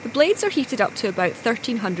 the blades are heated up to about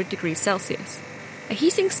 1300 degrees Celsius. A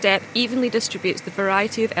heating step evenly distributes the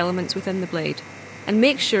variety of elements within the blade and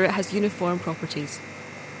makes sure it has uniform properties.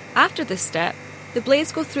 After this step, the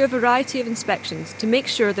blades go through a variety of inspections to make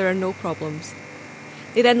sure there are no problems.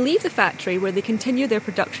 They then leave the factory where they continue their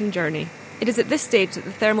production journey. It is at this stage that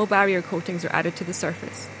the thermal barrier coatings are added to the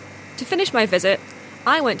surface. To finish my visit,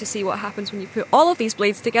 I went to see what happens when you put all of these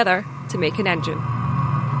blades together to make an engine.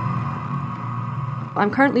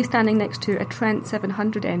 I'm currently standing next to a Trent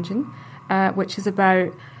 700 engine, which is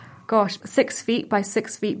about, 6 feet by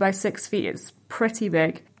 6 feet by 6 feet. It's pretty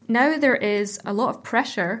big. Now there is a lot of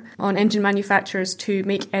pressure on engine manufacturers to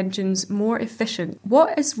make engines more efficient.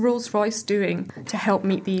 What is Rolls-Royce doing to help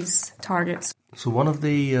meet these targets? So one of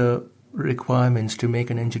the requirements to make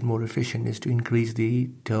an engine more efficient is to increase the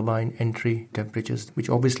turbine entry temperatures, which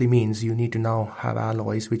obviously means you need to now have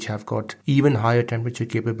alloys which have got even higher temperature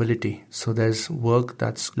capability. So there's work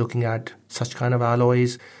that's looking at such kind of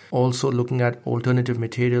alloys, also looking at alternative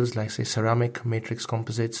materials like, say, ceramic matrix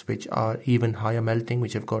composites, which are even higher melting,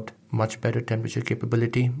 which have got much better temperature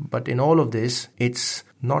capability. But in all of this, it's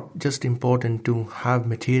not just important to have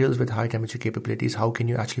materials with high temperature capabilities. How can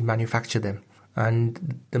you actually manufacture them?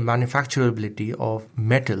 And the manufacturability of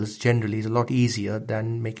metals generally is a lot easier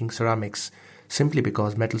than making ceramics, simply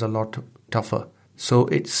because metals are a lot tougher. So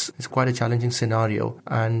it's quite a challenging scenario,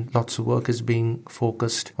 and lots of work is being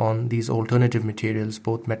focused on these alternative materials,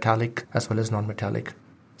 both metallic as well as non-metallic.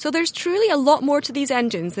 So there's truly a lot more to these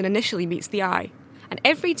engines than initially meets the eye. And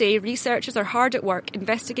every day researchers are hard at work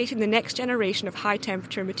investigating the next generation of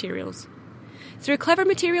high-temperature materials. Through clever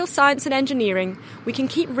materials science and engineering, we can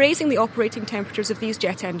keep raising the operating temperatures of these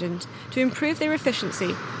jet engines to improve their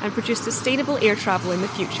efficiency and produce sustainable air travel in the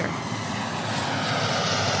future.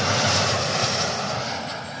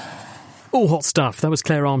 All hot stuff. That was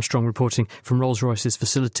Claire Armstrong reporting from Rolls-Royce's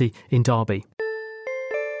facility in Derby.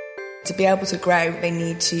 To be able to grow, they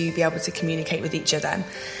need to be able to communicate with each other.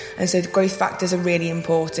 And so the growth factors are really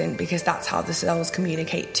important because that's how the cells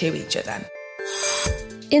communicate to each other.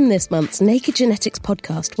 In this month's Naked Genetics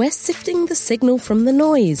podcast, we're sifting the signal from the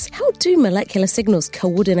noise. How do molecular signals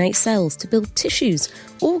coordinate cells to build tissues,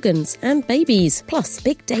 organs, and babies? Plus,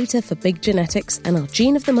 big data for big genetics, and our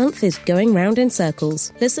gene of the month is going round in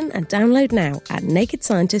circles. Listen and download now at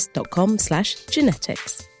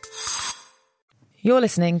nakedscientist.com/genetics. You're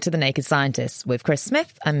listening to The Naked Scientists with Chris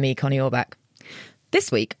Smith and me, Connie Orbach.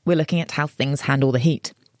 This week, we're looking at how things handle the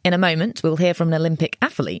heat. In a moment, we'll hear from an Olympic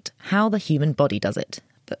athlete how the human body does it.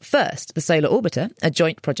 But first, the Solar Orbiter, a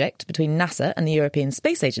joint project between NASA and the European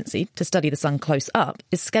Space Agency to study the sun close up,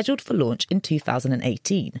 is scheduled for launch in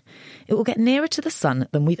 2018. It will get nearer to the sun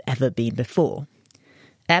than we've ever been before.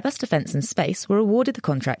 Airbus Defence and Space were awarded the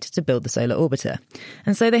contract to build the Solar Orbiter,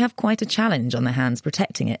 and so they have quite a challenge on their hands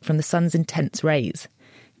protecting it from the sun's intense rays.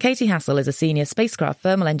 Katie Hassel is a senior spacecraft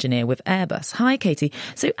thermal engineer with Airbus. Hi, Katie.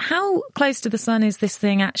 So how close to the sun is this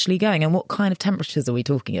thing actually going, and what kind of temperatures are we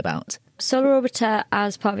talking about? Solar Orbiter,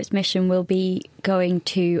 as part of its mission, will be going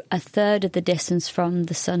to a third of the distance from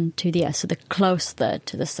the sun to the Earth, so the close third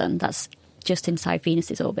to the sun. That's just inside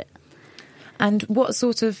Venus's orbit. And what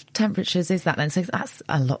sort of temperatures is that then? So that's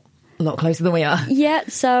a lot closer than we are. Yeah,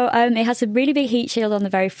 so it has a really big heat shield on the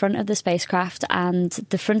very front of the spacecraft, and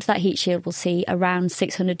the front of that heat shield will see around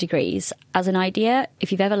 600 degrees. As an idea,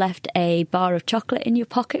 if you've ever left a bar of chocolate in your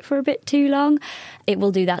pocket for a bit too long, it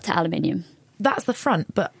will do that to aluminium. That's the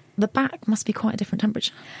front, but the back must be quite a different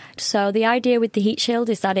temperature. So the idea with the heat shield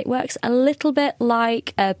is that it works a little bit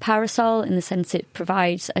like a parasol in the sense it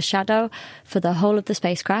provides a shadow for the whole of the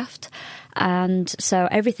spacecraft. And so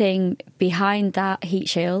everything behind that heat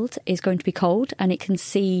shield is going to be cold, and it can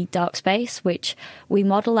see dark space, which we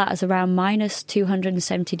model that as around minus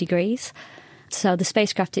 270 degrees. So the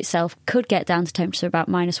spacecraft itself could get down to temperature about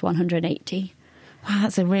minus 180. Wow,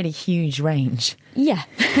 that's a really huge range. Yeah.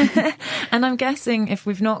 And I'm guessing if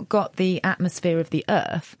we've not got the atmosphere of the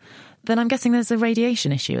Earth, then I'm guessing there's a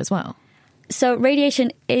radiation issue as well. So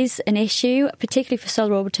radiation is an issue, particularly for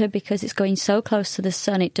Solar Orbiter, because it's going so close to the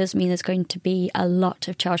sun. It does mean there's going to be a lot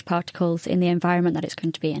of charged particles in the environment that it's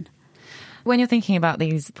going to be in. When you're thinking about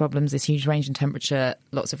these problems, this huge range in temperature,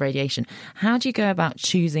 lots of radiation, how do you go about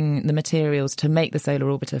choosing the materials to make the Solar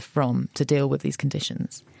Orbiter from to deal with these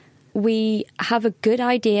conditions? We have a good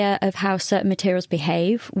idea of how certain materials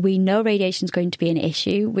behave. We know radiation is going to be an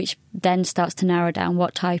issue, which then starts to narrow down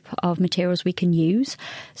what type of materials we can use.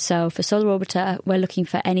 So for Solar Orbiter, we're looking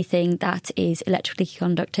for anything that is electrically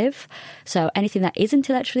conductive. So anything that isn't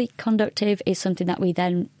electrically conductive is something that we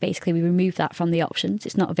then basically we remove that from the options.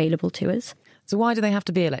 It's not available to us. So why do they have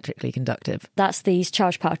to be electrically conductive? That's these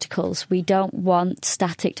charged particles. We don't want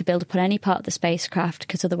static to build up on any part of the spacecraft,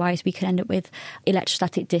 because otherwise we can end up with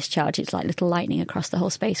electrostatic discharge. It's like little lightning across the whole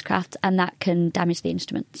spacecraft, and that can damage the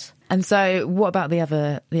instruments. And so what about the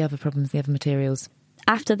other problems, the other materials?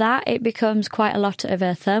 After that, it becomes quite a lot of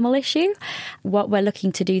a thermal issue. What we're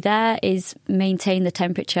looking to do there is maintain the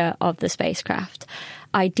temperature of the spacecraft.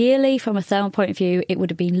 Ideally, from a thermal point of view, it would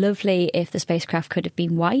have been lovely if the spacecraft could have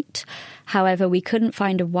been white. However, we couldn't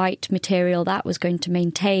find a white material that was going to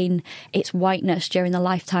maintain its whiteness during the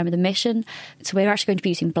lifetime of the mission. So we're actually going to be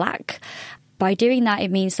using black. By doing that,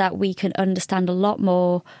 it means that we can understand a lot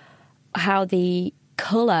more how the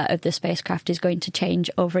colour of the spacecraft is going to change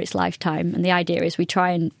over its lifetime. And the idea is we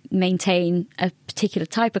try and maintain a particular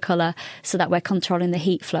type of colour so that we're controlling the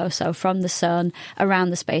heat flow, so from the sun, around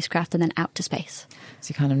the spacecraft, and then out to space. So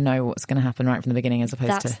you kind of know what's going to happen right from the beginning as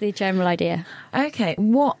opposed to... That's the general idea. OK,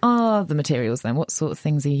 what are the materials then? What sort of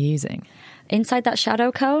things are you using? Inside that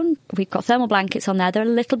shadow cone, we've got thermal blankets on there. They're a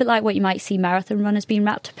little bit like what you might see marathon runners being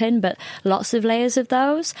wrapped up in, but lots of layers of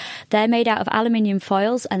those. They're made out of aluminium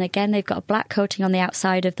foils, and again, they've got a black coating on the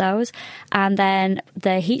outside of those. And then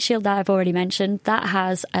the heat shield that I've already mentioned, that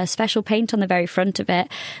has a special paint on the very front of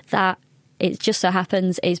it that it just so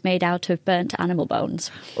happens is made out of burnt animal bones.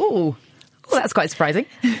 Ooh. Well, that's quite surprising.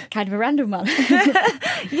 Kind of a random one.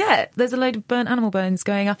 Yeah, there's a load of burnt animal bones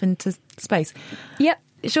going up into space. Yep.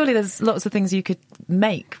 Surely there's lots of things you could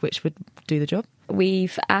make which would do the job.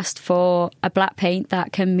 We've asked for a black paint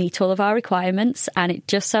that can meet all of our requirements, and it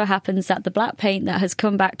just so happens that the black paint that has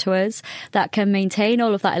come back to us that can maintain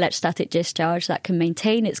all of that electrostatic discharge, that can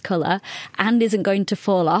maintain its colour and isn't going to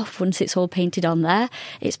fall off once it's all painted on there,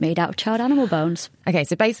 it's made out of charred animal bones. OK,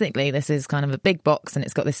 so basically this is kind of a big box and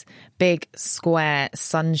it's got this big square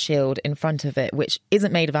sun shield in front of it, which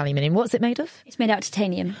isn't made of aluminium. What's it made of? It's made out of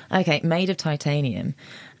titanium. OK, made of titanium,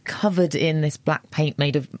 covered in this black paint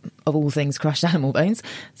made of all things crushed animal bones.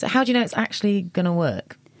 So how do you know it's actually going to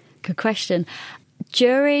work? Good question.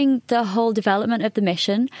 During the whole development of the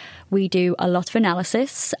mission, we do a lot of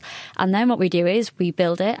analysis. And then what we do is we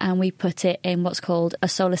build it and we put it in what's called a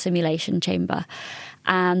solar simulation chamber.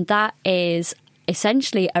 And that is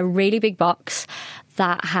essentially a really big box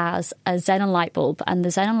that has a xenon light bulb. And the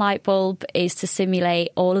xenon light bulb is to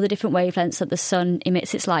simulate all of the different wavelengths that the sun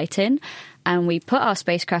emits its light in. And we put our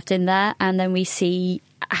spacecraft in there and then we see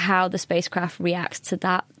how the spacecraft reacts to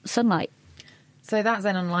that sunlight. So that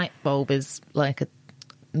xenon light bulb is like a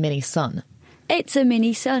mini sun? It's a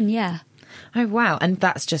mini sun, yeah. Oh, wow. And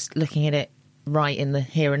that's just looking at it right in the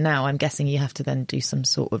here and now. I'm guessing you have to then do some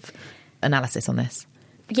sort of analysis on this.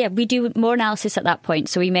 Yeah, we do more analysis at that point.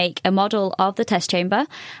 So we make a model of the test chamber.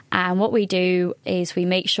 And what we do is we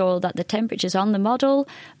make sure that the temperatures on the model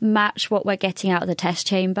match what we're getting out of the test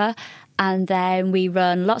chamber. And then we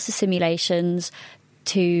run lots of simulations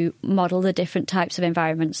to model the different types of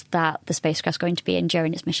environments that the spacecraft's going to be in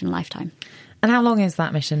during its mission lifetime. And how long is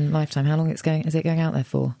that mission lifetime? How long is it going out there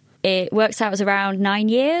for? It works out as around 9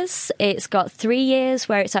 years. It's got 3 years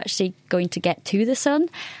where it's actually going to get to the sun.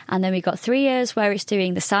 And then we've got 3 years where it's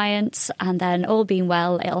doing the science. And then all being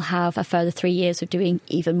well, it'll have a further 3 years of doing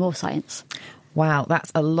even more science. Wow,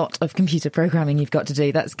 that's a lot of computer programming you've got to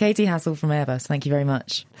do. That's Katie Hassel from Airbus. Thank you very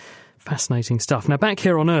much. Fascinating stuff. Now, back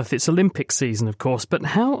here on Earth, it's Olympic season, of course, but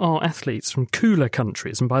how are athletes from cooler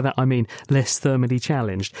countries, and by that I mean less thermally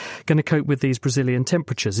challenged, going to cope with these Brazilian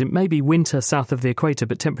temperatures? It may be winter south of the equator,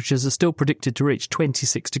 but temperatures are still predicted to reach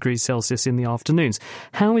 26 degrees Celsius in the afternoons.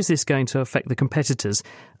 How is this going to affect the competitors,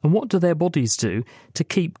 and what do their bodies do to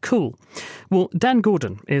keep cool? Well, Dan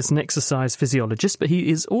Gordon is an exercise physiologist, but he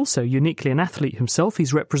is also uniquely an athlete himself.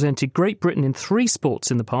 He's represented Great Britain in 3 sports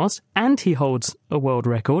in the past, and he holds a world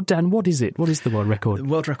record. Dan, what is it? What is the world record? The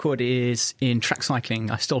world record is in track cycling.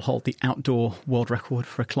 I still hold the outdoor world record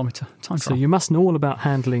for a kilometre time trial. So you must know all about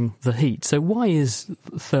handling the heat. So why is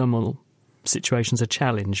thermal situations a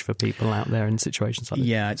challenge for people out there in situations like this?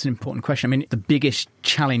 Yeah, it's an important question. I mean, the biggest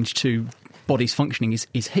challenge to body's functioning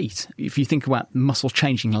is heat. If you think about muscle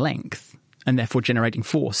changing length and therefore generating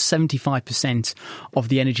force, 75% of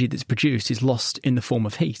the energy that's produced is lost in the form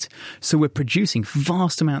of heat. So we're producing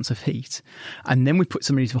vast amounts of heat, and then we put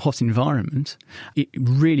somebody into a hot environment. It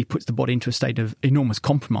really puts the body into a state of enormous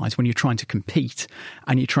compromise when you're trying to compete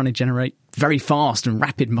and you're trying to generate very fast and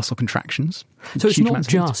rapid muscle contractions. So it's not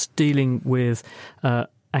just dealing with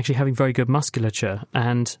actually having very good musculature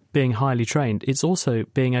and being highly trained. It's also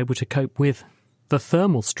being able to cope with the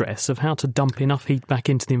thermal stress of how to dump enough heat back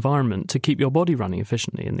into the environment to keep your body running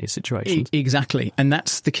efficiently in these situations. Exactly. And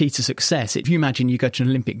that's the key to success. If you imagine you go to an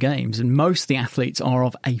Olympic Games and most of the athletes are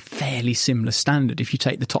of a fairly similar standard. If you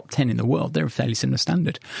take the top 10 in the world, they're a fairly similar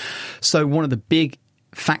standard. So one of the big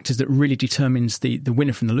factors that really determines the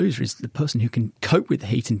winner from the loser is the person who can cope with the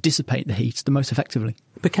heat and dissipate the heat the most effectively.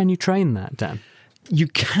 But can you train that, Dan? You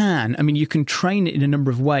can. I mean, you can train it in a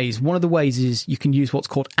number of ways. One of the ways is you can use what's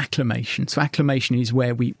called acclimation. So acclimation is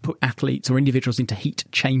where we put athletes or individuals into heat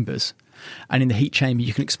chambers. And in the heat chamber,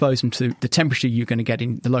 you can expose them to the temperature you're going to get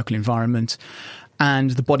in the local environment,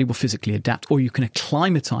 and the body will physically adapt. Or you can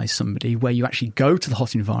acclimatise somebody where you actually go to the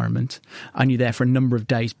hot environment and you're there for a number of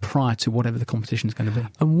days prior to whatever the competition is going to be.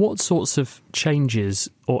 And what sorts of changes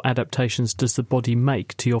or adaptations does the body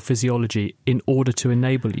make to your physiology in order to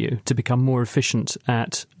enable you to become more efficient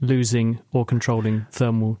at losing or controlling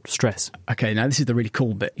thermal stress? Okay, now this is the really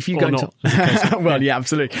cool bit. If you go into well, yeah,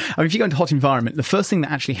 absolutely. I mean, if you go into a hot environment, the first thing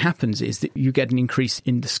that actually happens is that you get an increase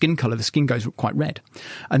in the skin colour. The skin goes quite red.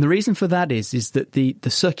 And the reason for that is that the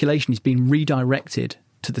circulation is being redirected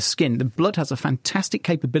to the skin. The blood has a fantastic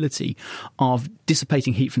capability of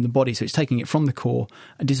dissipating heat from the body. So it's taking it from the core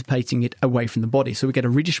and dissipating it away from the body. So we get a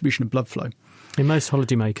redistribution of blood flow. In most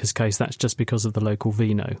holidaymakers' case, that's just because of the local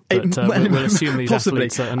vino. But we'll assume these possibly.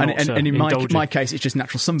 athletes are not and in my case, it's just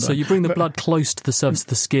natural sunburn. So you bring the blood close to the surface of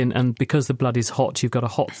the skin, and because the blood is hot, you've got a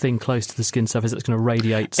hot thing close to the skin surface that's going to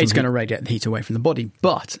radiate some It's going to radiate the heat away from the body.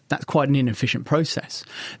 But that's quite an inefficient process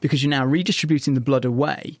because you're now redistributing the blood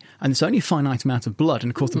away, and there's only a finite amount of blood,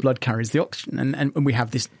 and of course the blood carries the oxygen, and we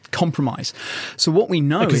have this compromise. So what we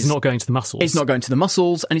know because is... it's not going to the muscles. It's not going to the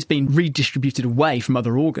muscles, and it's being redistributed away from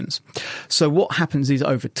other organs. So what happens is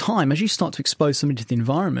over time, as you start to expose somebody to the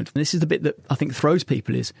environment, and this is the bit that I think throws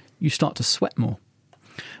people, is you start to sweat more.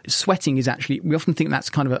 Sweating is actually, we often think that's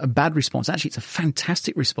kind of a bad response. Actually, it's a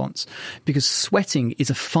fantastic response because sweating is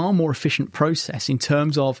a far more efficient process in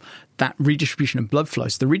terms of that redistribution of blood flow.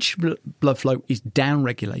 So the redistribution of blood flow is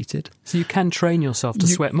down-regulated. So you can train yourself to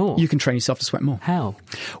sweat more? You can train yourself to sweat more. How?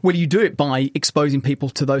 Well, you do it by exposing people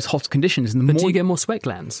to those hot conditions. And but do you get more sweat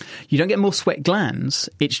glands? You don't get more sweat glands.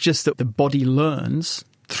 It's just that the body learns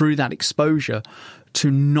through that exposure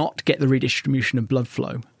to not get the redistribution of blood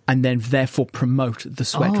flow and then therefore promote the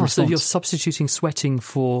sweat response. So you're substituting sweating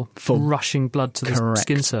for rushing blood to the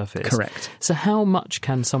skin surface. Correct. So how much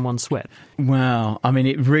can someone sweat? Well, I mean,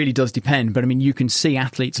 it really does depend. But I mean, you can see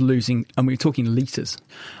athletes losing, and we're talking litres.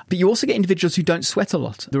 But you also get individuals who don't sweat a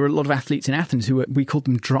lot. There were a lot of athletes in Athens we called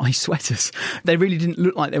them dry sweaters. They really didn't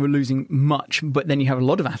look like they were losing much. But then you have a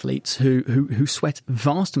lot of athletes who sweat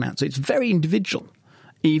vast amounts. So it's very individual,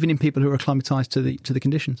 even in people who are acclimatised to the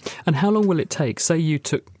conditions. And how long will it take? Say you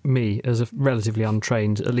took me as a relatively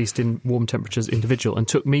untrained, at least in warm temperatures, individual, and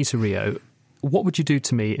took me to Rio. What would you do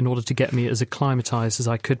to me in order to get me as acclimatised as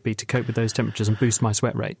I could be to cope with those temperatures and boost my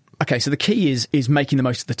sweat rate? Okay, so the key is making the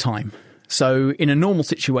most of the time. So in a normal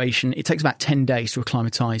situation, it takes about 10 days to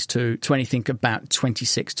acclimatise to anything about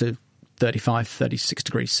 26 to 35, 36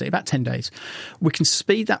 degrees C, about 10 days. We can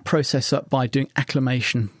speed that process up by doing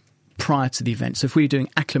acclimation prior to the event. So if we were doing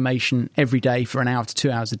acclimation every day for an hour to 2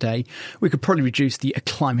 hours a day, we could probably reduce the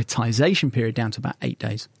acclimatisation period down to about 8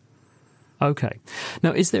 days. Okay.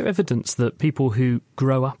 Now, is there evidence that people who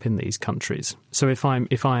grow up in these countries, so if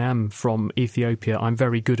I am from Ethiopia, I'm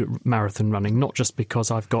very good at marathon running, not just because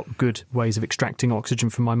I've got good ways of extracting oxygen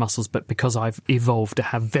from my muscles, but because I've evolved to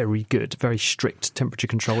have very strict temperature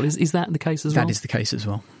control. Is that the case as well? That is the case as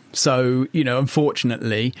well. So,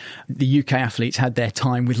 unfortunately, the UK athletes had their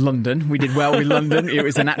time with London. We did well with London. It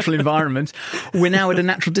was a natural environment. We're now at a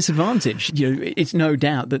natural disadvantage. It's no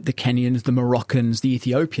doubt that the Kenyans, the Moroccans, the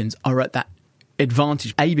Ethiopians are at that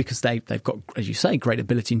advantage, because they've got, as you say, great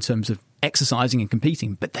ability in terms of exercising and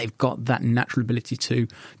competing, but they've got that natural ability to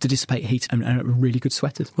dissipate heat and are really good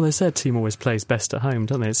sweaters. Well, they say a team always plays best at home,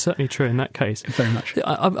 don't they? It's certainly true in that case. Very much.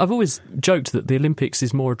 I've always joked that the Olympics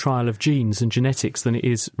is more a trial of genes and genetics than it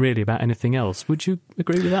is really about anything else. Would you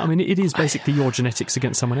agree with that? I mean, it is basically your genetics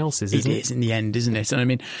against someone else's, isn't it? It is in the end, isn't it? And I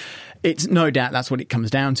mean, it's no doubt that's what it comes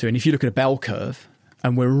down to. And if you look at a bell curve,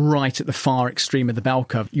 and we're right at the far extreme of the bell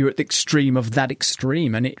curve, you're at the extreme of that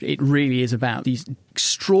extreme. And it really is about these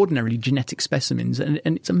extraordinarily genetic specimens. And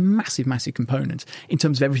it's a massive, massive component in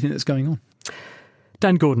terms of everything that's going on.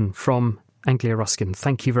 Dan Gordon from Anglia Ruskin,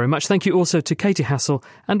 thank you very much. Thank you also to Katie Hassel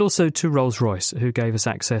and also to Rolls-Royce, who gave us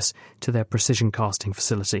access to their precision casting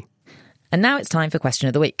facility. And now it's time for Question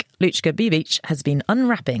of the Week. Luchka Bibic has been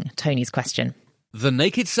unwrapping Tony's question. The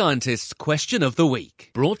Naked Scientist's Question of the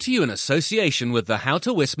Week, brought to you in association with the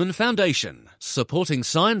Houter Wisman Foundation, supporting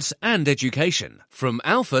science and education from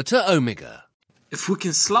Alpha to Omega. If we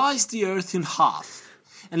can slice the Earth in half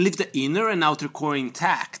and leave the inner and outer core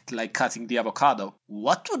intact, like cutting the avocado,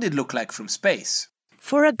 what would it look like from space?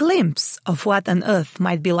 For a glimpse of what an Earth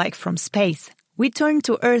might be like from space, we turn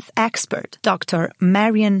to Earth expert Dr.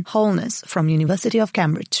 Marian Holness from University of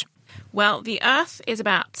Cambridge. Well, the Earth is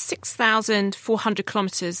about 6,400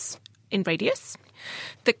 kilometres in radius.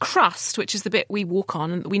 The crust, which is the bit we walk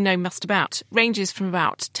on and that we know most about, ranges from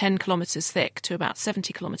about 10 kilometres thick to about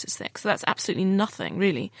 70 kilometres thick. So that's absolutely nothing,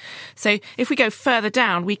 really. So if we go further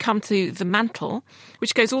down, we come to the mantle,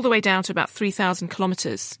 which goes all the way down to about 3,000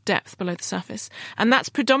 kilometres depth below the surface. And that's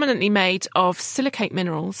predominantly made of silicate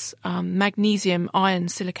minerals, magnesium, iron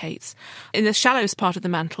silicates. In the shallowest part of the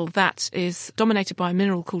mantle, that is dominated by a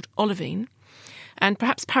mineral called olivine. And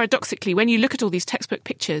perhaps paradoxically, when you look at all these textbook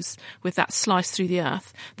pictures with that slice through the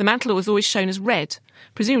Earth, the mantle was always shown as red,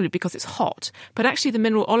 presumably because it's hot. But actually the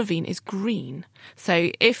mineral olivine is green.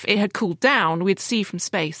 So if it had cooled down, we'd see from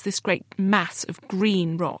space this great mass of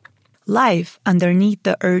green rock. Life underneath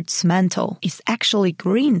the Earth's mantle is actually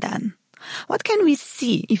green then. What can we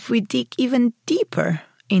see if we dig even deeper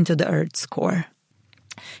into the Earth's core?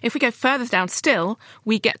 If we go further down still,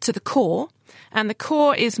 we get to the core. And the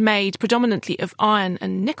core is made predominantly of iron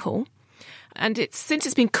and nickel. And since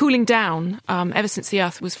it's been cooling down ever since the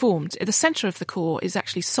Earth was formed, the centre of the core is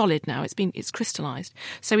actually solid now. It's crystallised.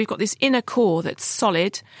 So we've got this inner core that's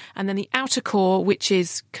solid, and then the outer core, which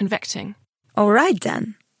is convecting. All right,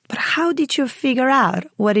 then. But how did you figure out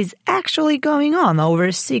what is actually going on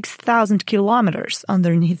over 6,000 kilometres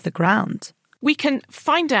underneath the ground? We can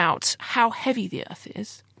find out how heavy the Earth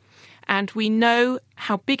is, and we know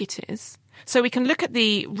how big it is. So we can look at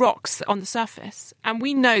the rocks on the surface and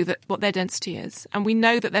we know what their density is. And we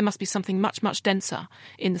know that there must be something much, much denser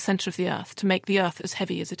in the centre of the Earth to make the Earth as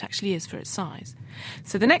heavy as it actually is for its size.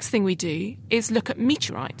 So the next thing we do is look at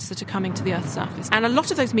meteorites that are coming to the Earth's surface. And a lot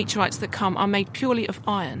of those meteorites that come are made purely of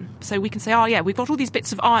iron. So we can say, oh yeah, we've got all these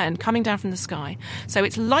bits of iron coming down from the sky. So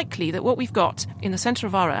it's likely that what we've got in the centre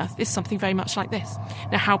of our Earth is something very much like this.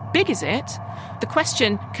 Now, how big is it? The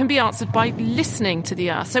question can be answered by listening to the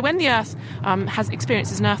Earth. So when the Earth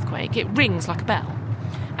experiences an earthquake, it rings like a bell.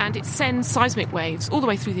 and it sends seismic waves all the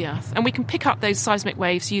way through the Earth. And we can pick up those seismic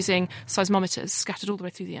waves using seismometers scattered all the way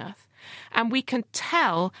through the Earth. And we can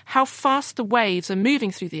tell how fast the waves are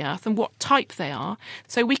moving through the Earth and what type they are.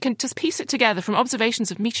 So we can just piece it together from observations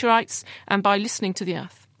of meteorites and by listening to the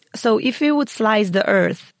Earth. So if we would slice the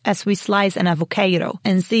Earth as we slice an avocado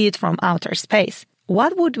and see it from outer space,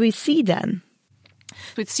 what would we see then?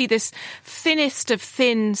 We'd see this thinnest of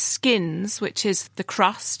thin skins, which is the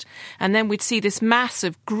crust, and then we'd see this mass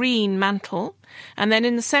of green mantle, and then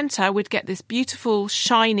in the centre we'd get this beautiful,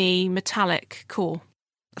 shiny, metallic core.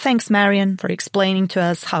 Thanks, Marion, for explaining to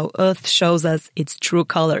us how Earth shows us its true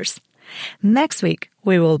colours. Next week,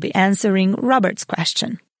 we will be answering Robert's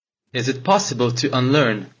question. Is it possible to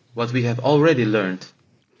unlearn what we have already learned?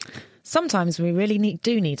 Sometimes we really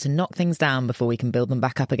do need to knock things down before we can build them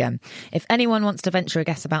back up again. If anyone wants to venture a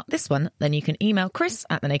guess about this one, then you can email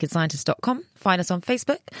chris@thenakedscientist.com, find us on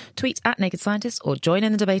Facebook, tweet @NakedScientist, or join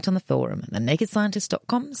in the debate on the forum at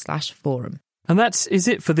thenakedscientist.com/forum. And that is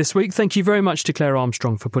it for this week. Thank you very much to Claire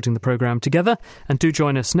Armstrong for putting the programme together. And do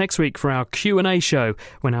join us next week for our Q&A show,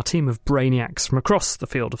 when our team of brainiacs from across the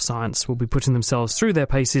field of science will be putting themselves through their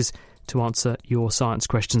paces to answer your science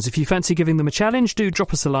questions. If you fancy giving them a challenge, do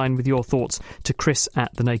drop us a line with your thoughts to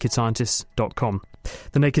chris@thenakedscientist.com.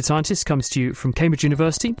 The Naked Scientist comes to you from Cambridge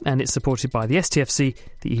University, and it's supported by the STFC,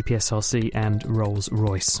 the EPSRC and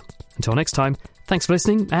Rolls-Royce. Until next time, thanks for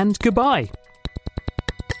listening and goodbye.